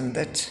pattern,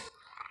 that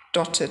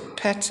dotted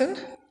pattern.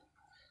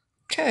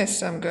 Okay,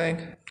 so I'm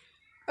going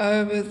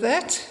over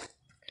that,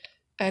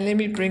 and let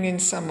me bring in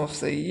some of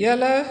the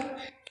yellow.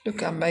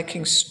 Look, I'm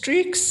making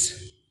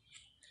streaks,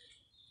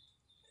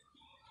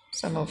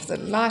 some of the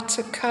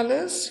lighter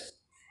colours.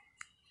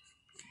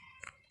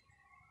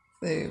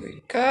 There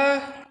we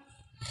go.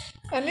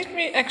 And let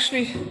me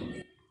actually,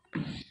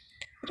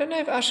 I don't know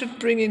if I should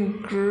bring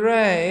in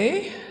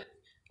grey.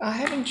 I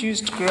haven't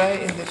used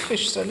grey in the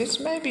fish, so let's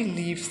maybe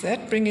leave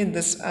that. Bring in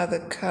this other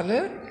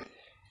colour,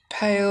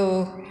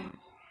 pale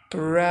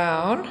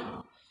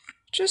brown,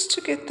 just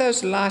to get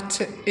those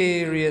lighter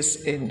areas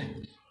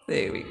in.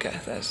 There we go,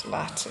 those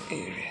lighter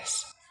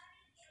areas.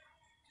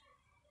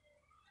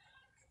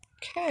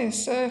 Okay,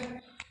 so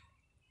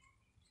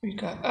we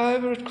go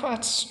over it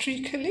quite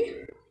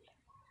streakily.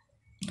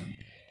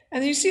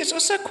 And you see it's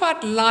also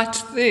quite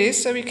light there,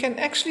 so we can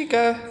actually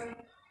go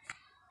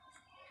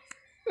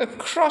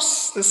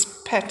across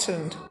this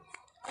pattern.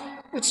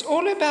 It's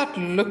all about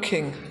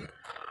looking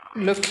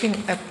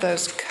at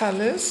those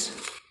colors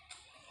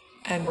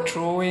and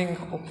drawing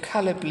or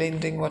color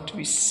blending what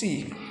we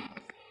see.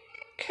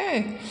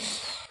 Okay,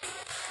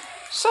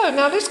 so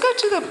now let's go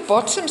to the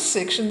bottom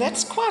section.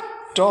 That's quite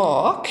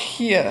dark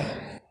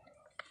here,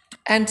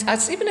 and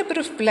it's even a bit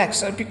of black.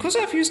 So because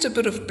I've used a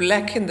bit of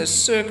black in the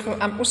circle,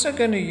 I'm also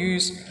going to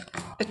use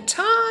a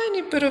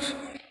tiny bit of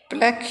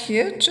black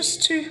here,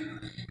 just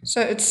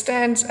so it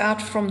stands out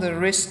from the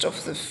rest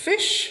of the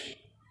fish.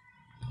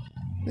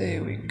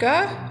 There we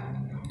go.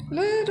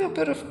 Little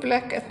bit of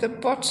black at the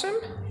bottom.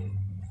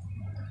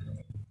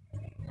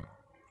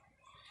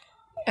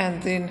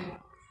 And then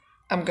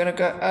I'm going to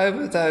go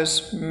over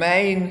those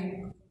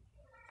main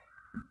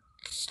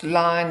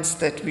lines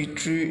that we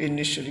drew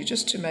initially,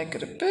 just to make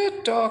it a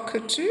bit darker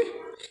too.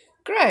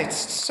 Great.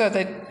 So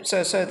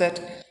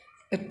that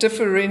it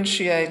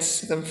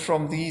differentiates them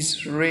from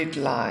these red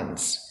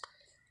lines.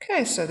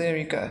 Okay, so there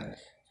we go.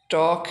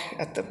 Dark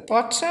at the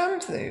bottom.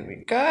 There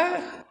we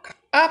go.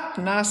 Up,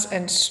 nice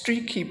and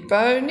streaky,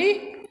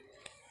 bony.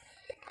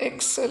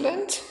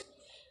 Excellent.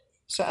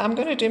 So I'm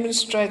going to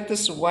demonstrate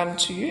this one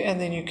to you,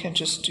 and then you can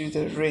just do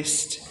the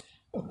rest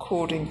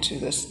according to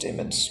this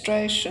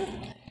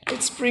demonstration.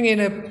 Let's bring in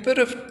a bit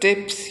of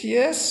depth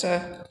here.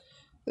 So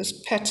this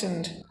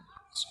pattern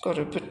has got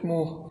a bit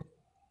more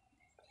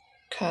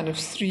kind of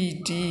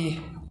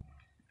 3D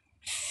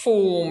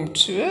form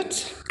to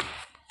it.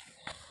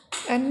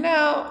 And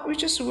now we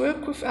just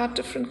work with our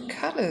different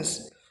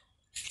colors.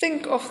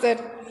 Think of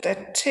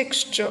that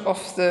texture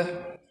of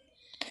the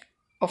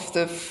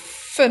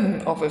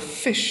fin of a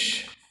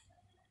fish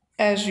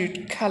as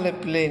you color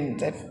blend,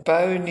 that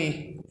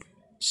bony,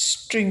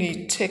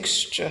 stringy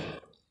texture.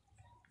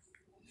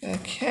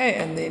 Okay,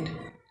 and then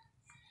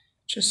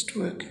just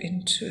work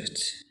into it.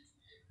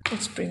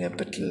 Let's bring a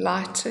bit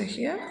lighter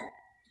here.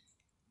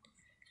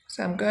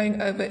 So I'm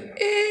going over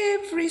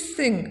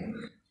everything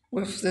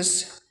with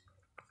this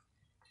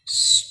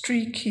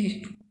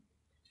streaky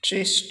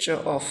gesture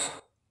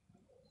of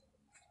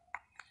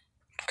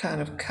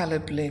kind of color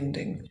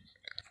blending.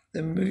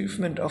 The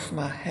movement of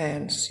my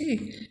hand,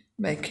 see,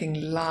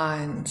 making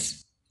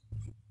lines.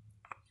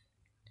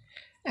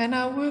 And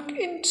I work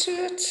into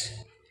it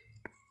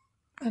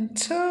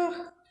until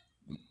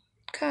it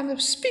kind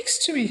of speaks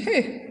to me.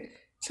 Hey, it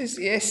says,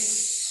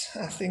 yes,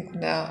 I think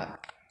now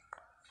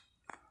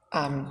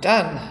I'm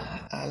done.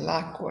 I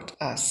like what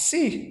I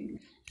see.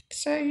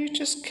 So you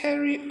just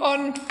carry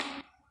on.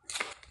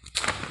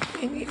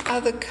 Any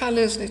other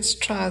colors? Let's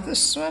try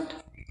this one.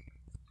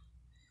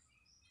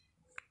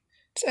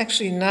 It's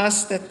actually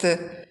nice that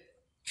the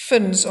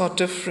fins are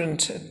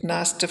different, a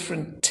nice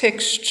different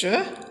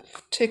texture.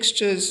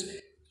 Texture is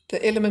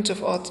the element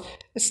of art.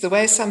 It's the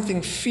way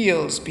something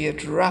feels, be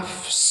it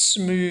rough,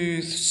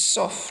 smooth,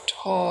 soft,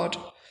 hard.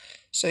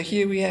 So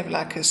here we have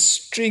like a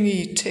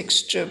stringy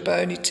texture,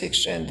 bony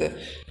texture, and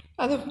the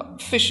other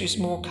fish is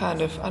more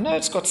kind of, I know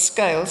it's got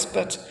scales,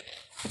 but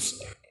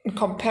it's, in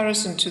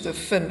comparison to the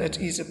fin, it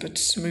is a bit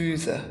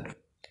smoother.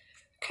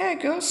 Okay,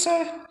 girls,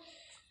 so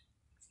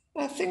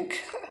I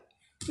think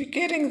we're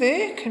getting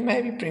there. Can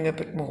maybe bring a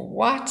bit more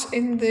white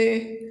in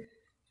there,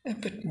 a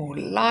bit more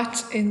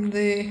light in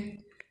there.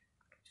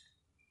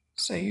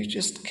 So you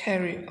just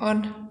carry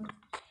on.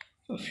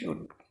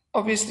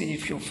 Obviously,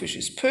 if your fish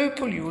is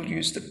purple, you will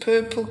use the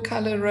purple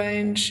color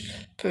range,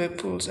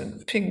 purples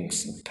and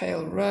pinks and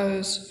pale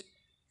rose.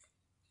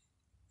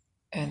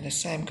 And the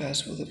same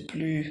goes for the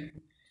blue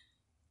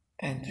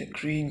and the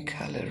green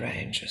color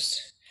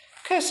ranges.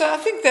 Okay, so I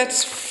think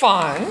that's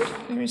fine.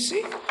 Let me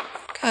see.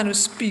 Kind of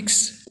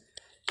speaks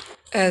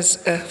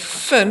as a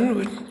fin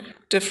with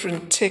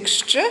different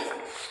texture.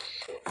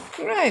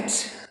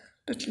 Great.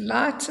 A bit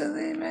lighter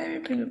there, maybe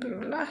bring a bit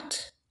of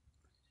light.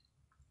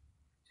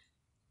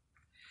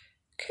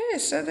 Okay,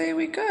 so there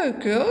we go,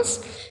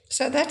 girls.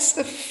 So that's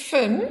the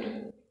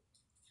fin.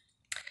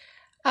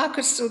 I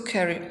could still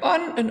carry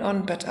on and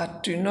on, but I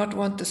do not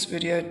want this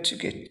video to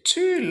get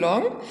too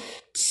long.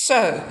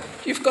 So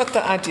you've got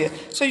the idea.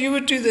 So you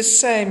would do the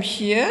same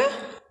here.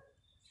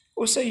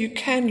 Also, you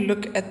can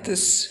look at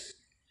this.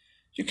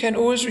 You can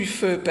always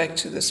refer back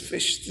to this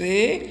fish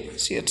there.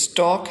 See, it's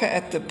darker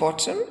at the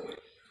bottom.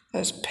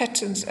 Those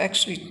patterns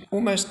actually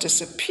almost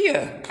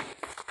disappear.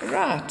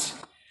 Right.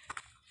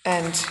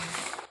 And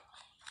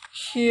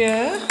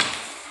here,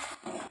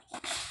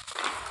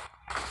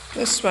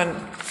 this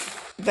one,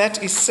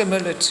 that is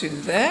similar to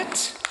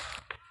that.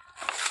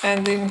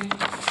 And then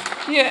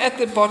here at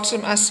the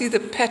bottom, I see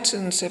the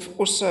patterns have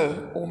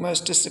also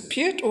almost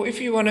disappeared. Or if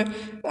you want to,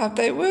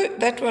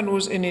 that one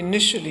was in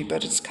initially,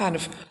 but it's kind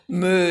of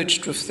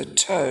merged with the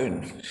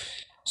tone.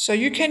 So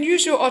you can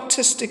use your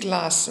artistic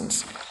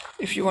license.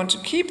 If you want to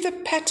keep the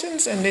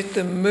patterns and let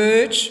them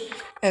merge,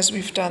 as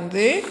we've done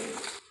there,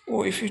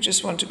 or if you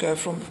just want to go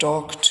from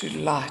dark to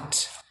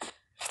light,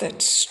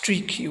 that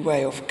streaky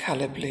way of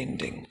color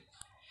blending.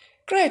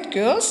 Great,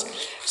 girls.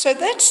 So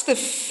that's the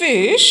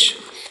fish.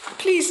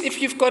 Please,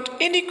 if you've got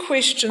any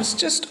questions,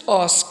 just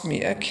ask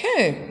me,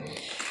 okay?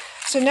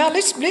 So now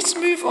let's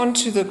move on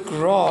to the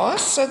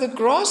grass. So the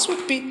grass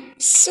would be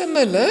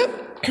similar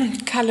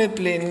color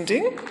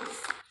blending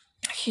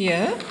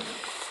here.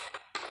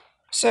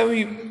 So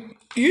we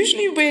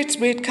usually where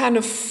it kind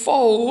of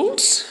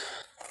folds,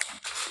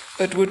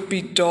 it would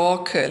be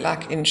darker,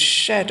 like in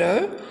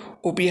shadow,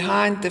 or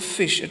behind the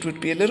fish, it would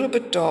be a little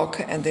bit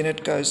darker and then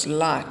it goes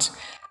light.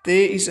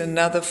 There is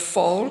another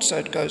fold, so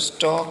it goes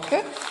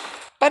darker.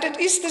 But it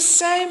is the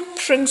same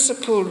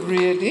principle,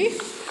 really.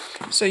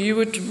 So you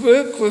would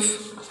work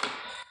with,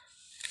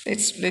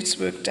 let's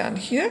work down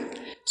here.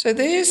 So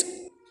there's,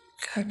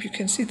 I hope you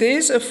can see,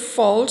 there's a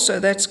fold, so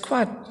that's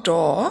quite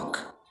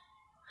dark.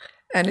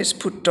 And it's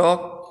put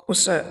dark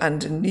also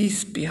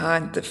underneath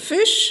behind the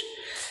fish.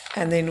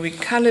 And then we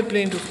color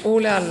blend with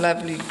all our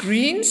lovely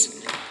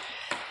greens.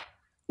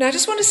 Now I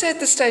just want to say at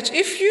this stage,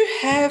 if you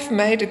have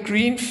made a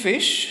green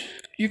fish,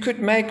 you could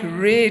make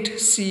red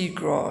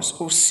seagrass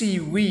or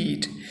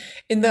seaweed.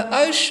 In the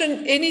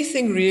ocean,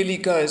 anything really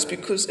goes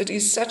because it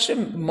is such a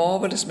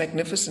marvelous,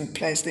 magnificent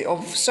place. There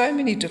are so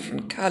many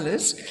different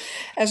colors.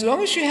 As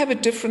long as you have a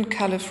different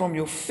color from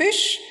your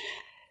fish,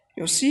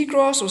 your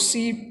seagrass or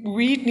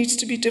seaweed needs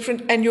to be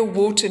different and your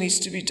water needs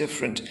to be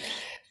different.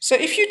 So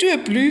if you do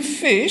a blue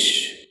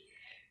fish,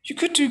 you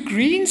could do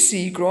green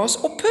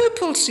seagrass or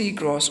purple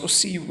seagrass or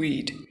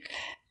seaweed.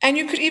 And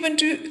you could even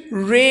do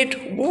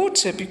red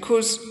water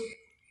because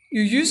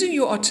you're using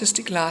your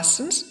artistic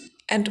license,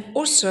 and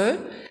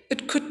also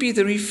it could be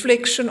the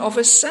reflection of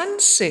a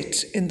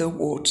sunset in the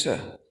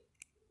water.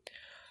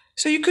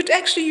 So you could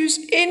actually use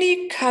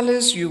any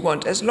colors you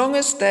want as long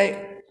as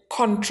they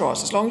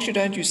contrast, as long as you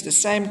don't use the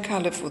same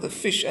color for the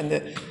fish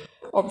and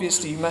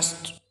obviously you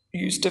must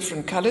use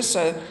different colors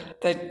so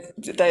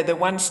the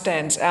one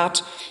stands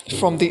out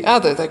from the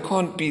other. They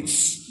can't be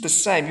the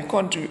same. You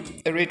can't do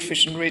a red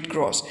fish and red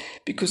grass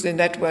because then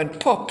that won't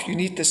pop. You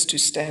need this to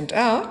stand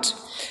out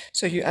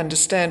so you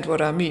understand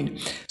what I mean.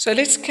 So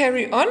let's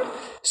carry on.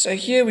 So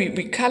here we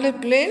color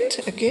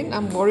blend. Again,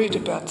 I'm worried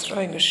about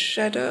throwing a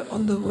shadow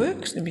on the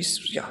work.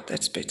 Yeah,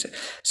 that's better.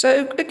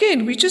 So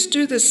again, we just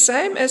do the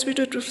same as we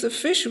did with the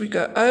fish. We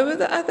go over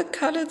the other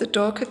color, the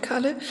darker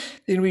color.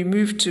 Then we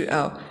move to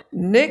our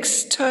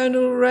next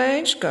tonal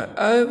range, go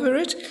over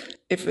it.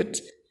 If it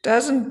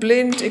doesn't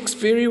blend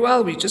very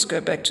well, we just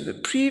go back to the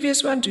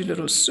previous one, do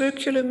little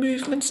circular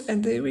movements,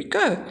 and there we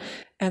go.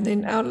 And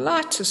then our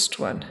lightest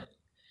one.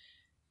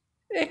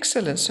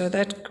 Excellent. So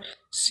that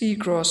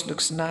seagrass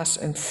looks nice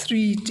and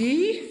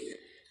 3D,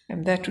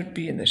 and that would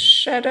be in the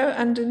shadow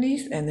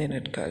underneath, and then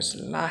it goes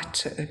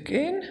lighter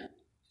again.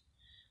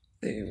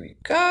 There we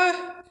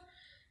go.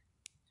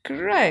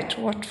 Great,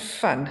 what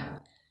fun.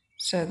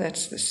 So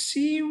that's the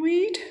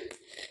seaweed.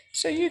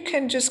 So you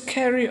can just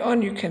carry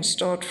on. You can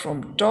start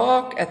from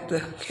dark at the,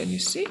 can you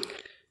see?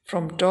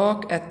 From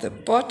dark at the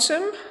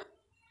bottom.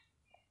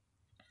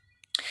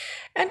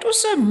 And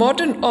also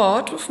modern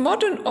art. With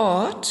modern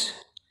art,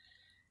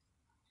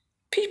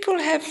 people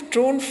have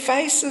drawn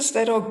faces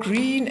that are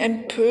green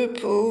and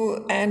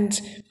purple and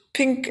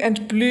pink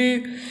and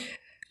blue.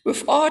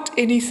 With art,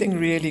 anything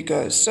really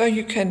goes. So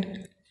you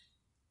can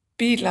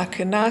be like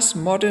a nice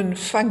modern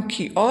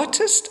funky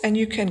artist and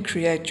you can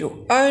create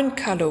your own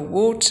color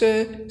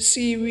water,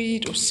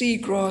 seaweed or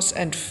seagrass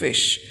and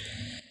fish.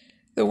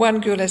 The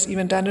one girl has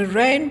even done a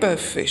rainbow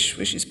fish,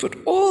 where she's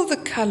put all the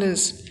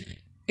colors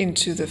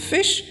into the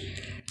fish.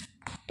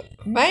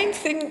 Main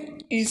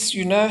thing is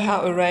you know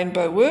how a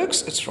rainbow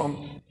works. It's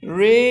from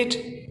red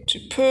to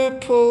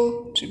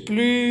purple to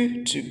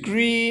blue to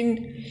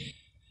green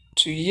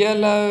to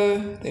yellow,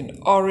 then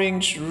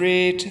orange,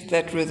 red,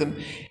 that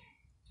rhythm.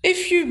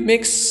 If you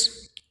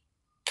mix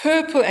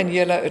purple and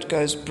yellow, it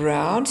goes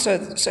brown.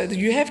 So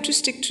you have to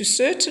stick to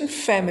certain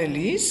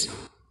families.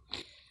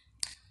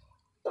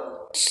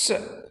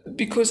 So,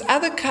 because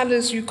other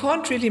colors you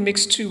can't really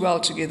mix too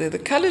well together. The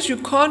colors you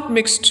can't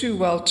mix too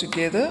well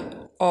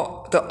together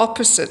are the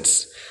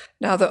opposites.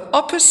 Now, the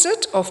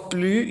opposite of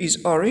blue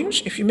is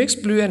orange. If you mix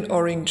blue and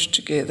orange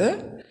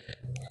together,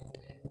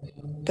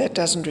 that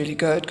doesn't really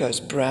go, it goes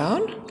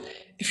brown.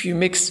 If you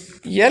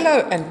mix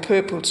yellow and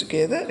purple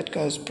together, it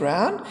goes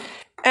brown.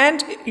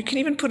 And you can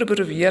even put a bit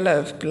of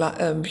yellow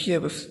here,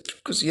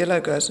 because yellow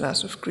goes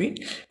nice with green,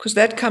 because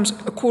that comes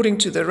according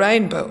to the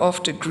rainbow.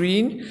 After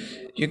green,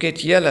 you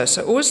get yellow.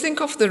 So always think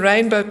of the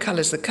rainbow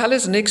colors. The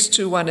colors next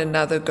to one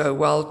another go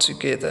well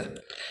together.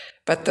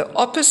 But the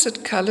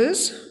opposite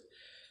colors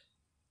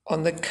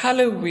on the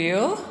color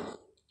wheel,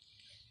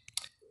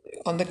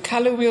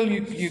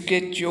 you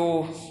get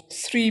your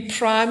three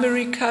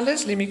primary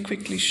colors. Let me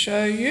quickly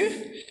show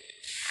you.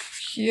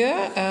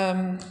 Here,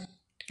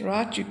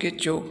 right, you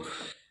get your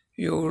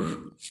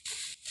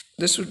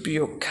this would be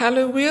your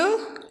color wheel,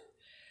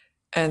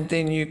 and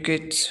then you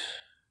get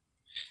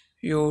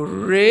your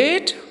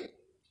red.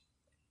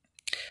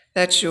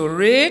 That's your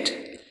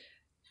red.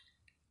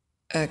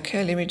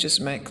 Okay, let me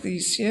just make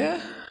these here.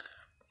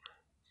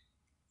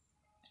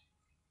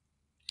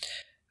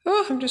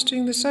 Oh, I'm just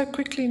doing this so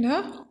quickly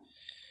now.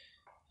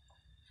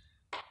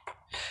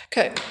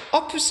 Okay,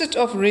 opposite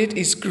of red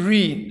is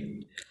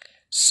green.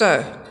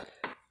 So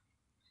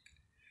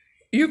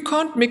you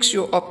can't mix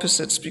your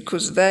opposites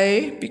because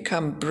they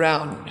become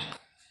brown.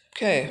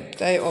 Okay,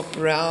 they are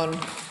brown.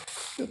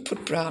 We'll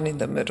put brown in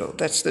the middle.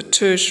 That's the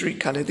tertiary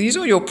color. These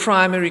are your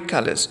primary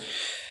colors.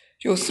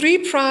 Your three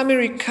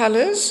primary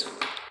colors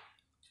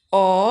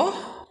are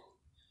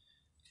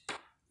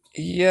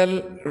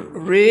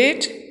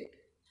red,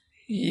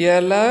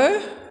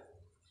 yellow,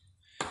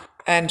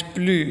 and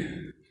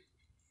blue.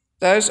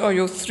 Those are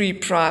your three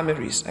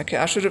primaries. Okay,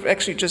 I should have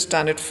actually just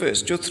done it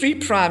first. Your three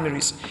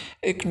primaries.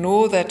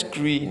 Ignore that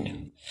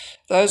green.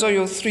 Those are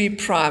your three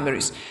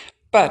primaries.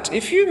 But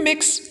if you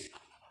mix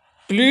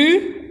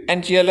blue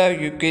and yellow,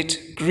 you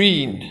get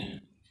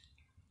green.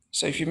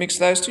 So if you mix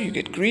those two, you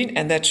get green,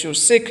 and that's your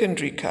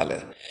secondary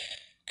color.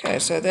 Okay,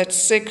 so that's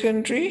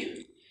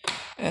secondary,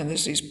 and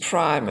this is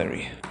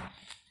primary.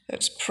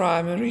 That's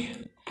primary.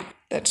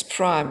 That's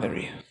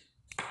primary.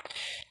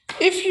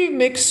 If you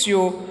mix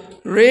your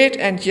red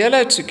and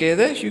yellow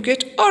together, you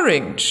get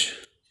orange.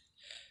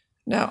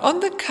 Now, on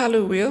the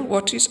color wheel,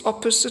 what is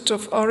opposite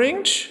of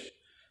orange?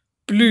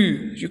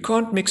 Blue. You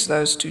can't mix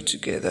those two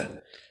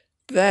together.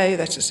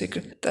 That's a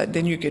second,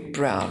 then you get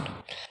brown.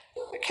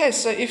 Okay,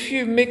 so if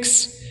you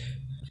mix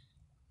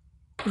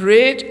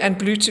red and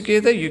blue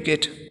together, you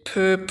get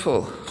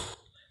purple.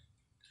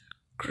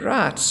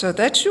 Right, so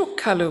that's your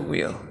color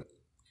wheel.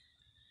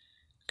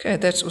 Okay,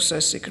 that's also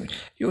secondary.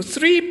 Your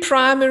three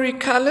primary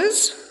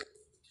colors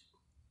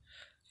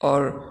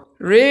are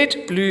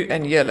red, blue,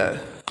 and yellow.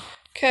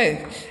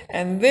 Okay,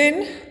 and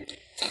then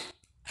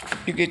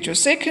you get your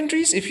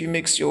secondaries. If you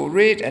mix your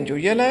red and your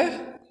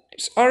yellow,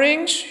 it's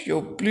orange,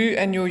 your blue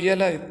and your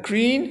yellow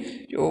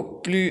green,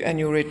 your blue and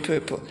your red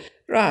purple.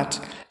 Right,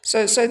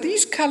 so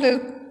these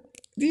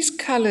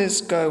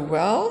colors go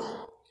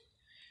well.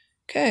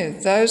 Okay,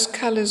 those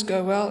colors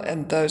go well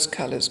and those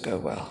colors go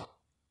well.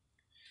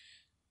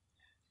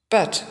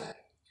 But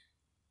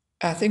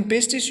I think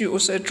best is you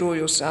also draw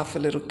yourself a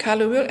little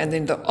color wheel, and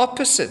then the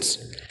opposites.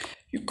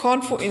 You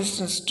can't, for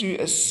instance, do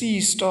a sea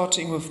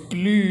starting with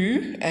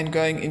blue and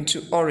going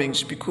into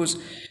orange, because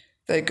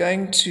they're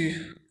going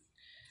to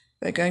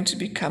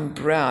become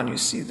brown. You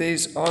see,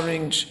 there's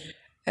orange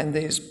and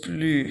there's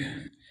blue.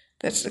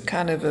 That's a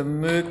kind of a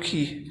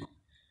murky,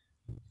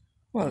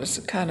 well, it's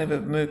a kind of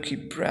a murky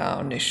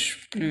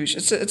brownish bluish.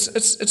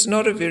 It's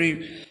not a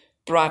very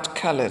bright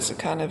color. It's a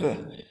kind of a,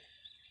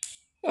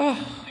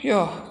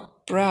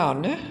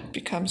 brown, it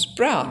becomes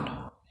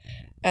brown.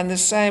 And the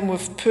same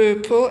with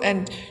purple,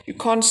 and you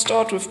can't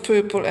start with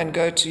purple and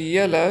go to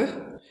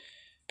yellow,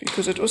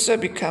 because it also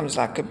becomes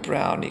like a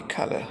browny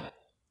color.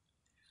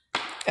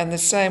 And the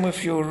same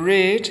with your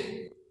red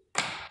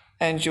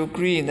and your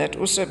green, that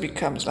also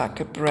becomes like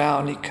a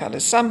browny color.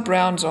 Some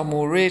browns are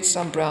more red,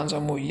 some browns are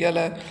more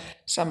yellow,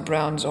 some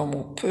browns are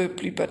more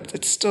purpley, but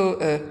it's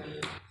still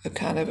a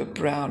kind of a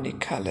browny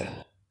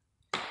color,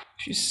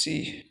 if you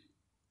see.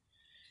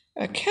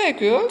 Okay,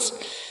 girls,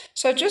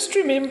 so just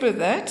remember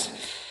that.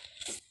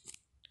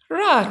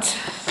 Right,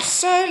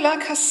 so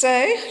like I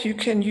say, you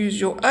can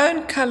use your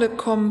own color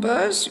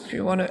combos if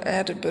you want to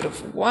add a bit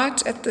of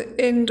white at the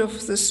end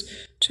of this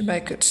to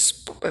make it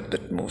a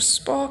bit more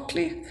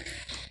sparkly.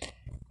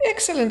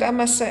 Excellent, I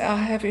must say I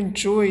have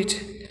enjoyed.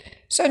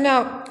 So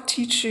now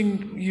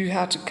teaching you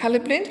how to color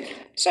blend.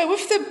 So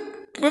with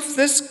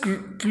this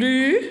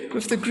blue,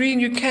 with the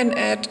green, you can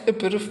add a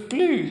bit of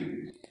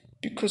blue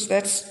because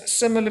that's a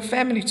similar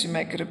family to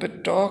make it a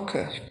bit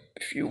darker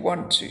if you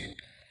want to.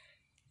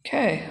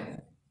 Okay.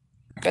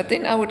 But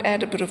then I would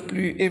add a bit of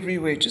blue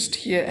everywhere, just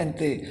here and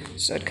there,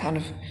 so it kind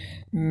of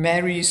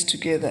marries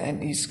together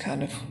and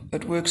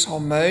it works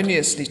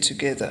harmoniously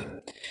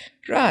together.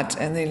 Right,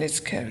 and then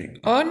let's carry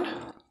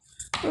on.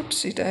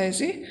 Oopsie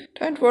daisy.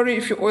 Don't worry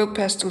if your oil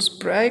pastels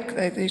break,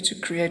 they're there to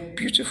create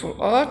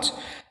beautiful art.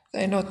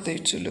 They're not there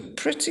to look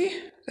pretty,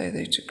 they're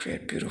there to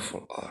create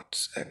beautiful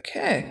art.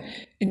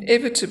 Okay,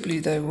 inevitably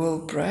they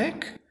will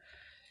break,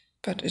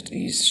 but it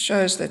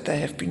shows that they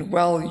have been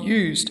well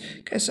used.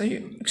 Okay, so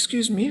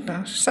excuse me,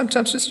 I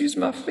sometimes just use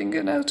my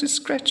fingernail to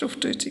scratch off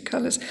dirty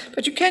colors,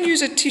 but you can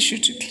use a tissue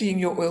to clean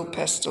your oil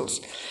pastels.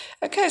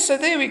 Okay, so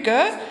there we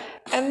go.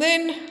 And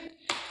then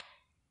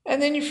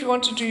if you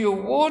want to do your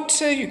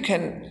water, you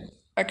can,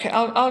 okay,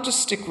 I'll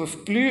just stick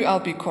with blue, I'll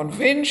be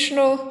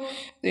conventional.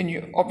 Then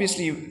you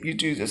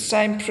do the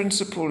same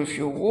principle with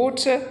your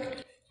water.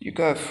 You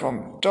go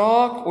from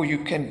dark, or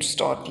you can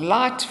start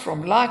light,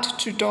 from light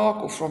to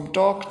dark, or from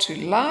dark to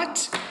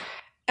light.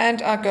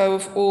 And I go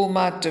with all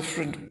my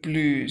different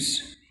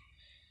blues.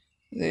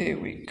 There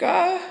we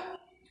go.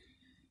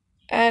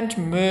 And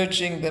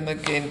merging them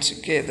again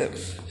together.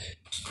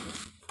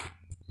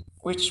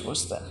 Which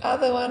was the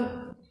other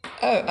one?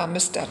 Oh, I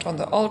missed out on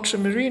the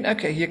ultramarine.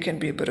 Okay, here can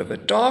be a bit of a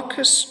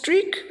darker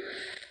streak.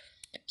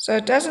 So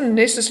it doesn't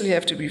necessarily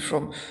have to be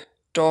from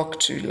dark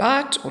to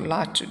light or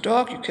light to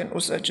dark. You can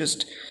also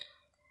just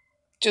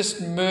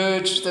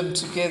merge them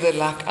together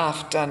like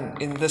I've done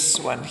in this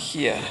one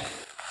here.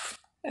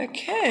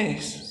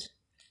 Okay,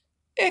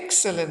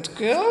 excellent,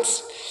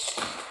 girls.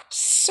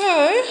 So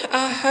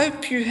I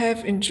hope you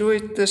have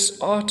enjoyed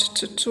this art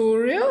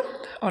tutorial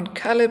on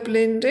color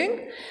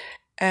blending,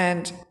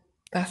 and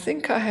I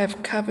think I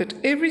have covered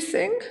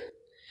everything.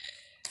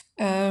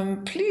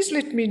 Please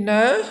let me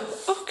know.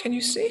 Oh, can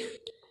you see?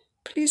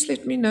 Please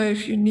let me know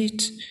if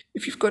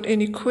you've got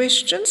any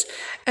questions.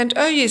 And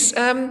oh yes,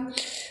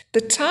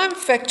 the time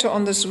factor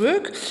on this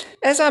work,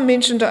 as I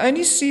mentioned, I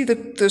only see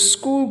the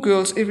school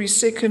girls every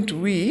second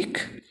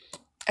week,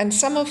 and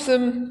some of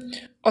them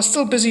are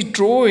still busy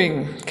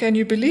drawing. Can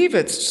you believe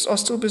it? Are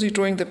still busy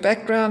drawing the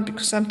background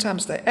because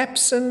sometimes they're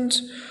absent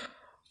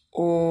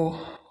or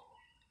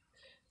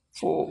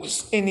for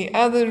any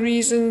other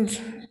reason.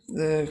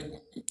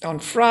 On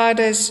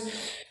Fridays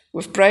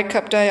with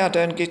breakup day, I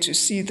don't get to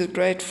see the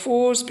grade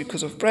 4s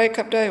because of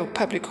breakup day or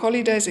public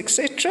holidays,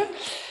 etc.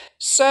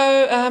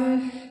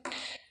 So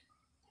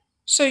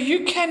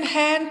you can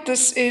hand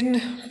this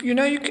in,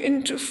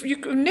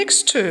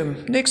 next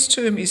term. Next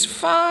term is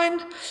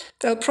fine.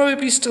 They'll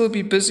probably still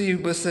be busy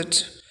with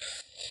it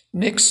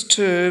next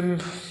term,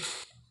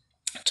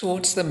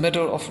 towards the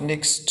middle of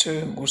next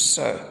term or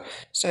so.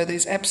 So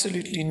there's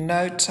absolutely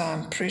no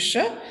time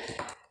pressure.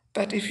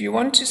 But if you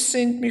want to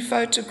send me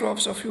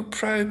photographs of your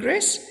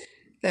progress,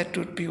 that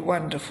would be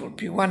wonderful. It'd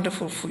be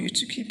wonderful for you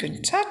to keep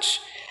in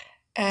touch.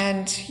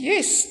 And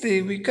yes,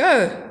 there we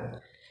go.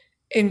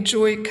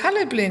 Enjoy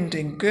color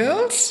blending,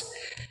 girls.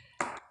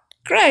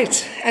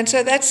 Great. And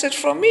so that's it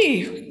from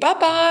me.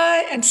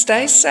 Bye-bye, and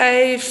stay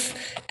safe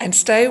and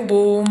stay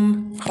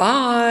warm.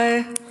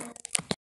 Bye.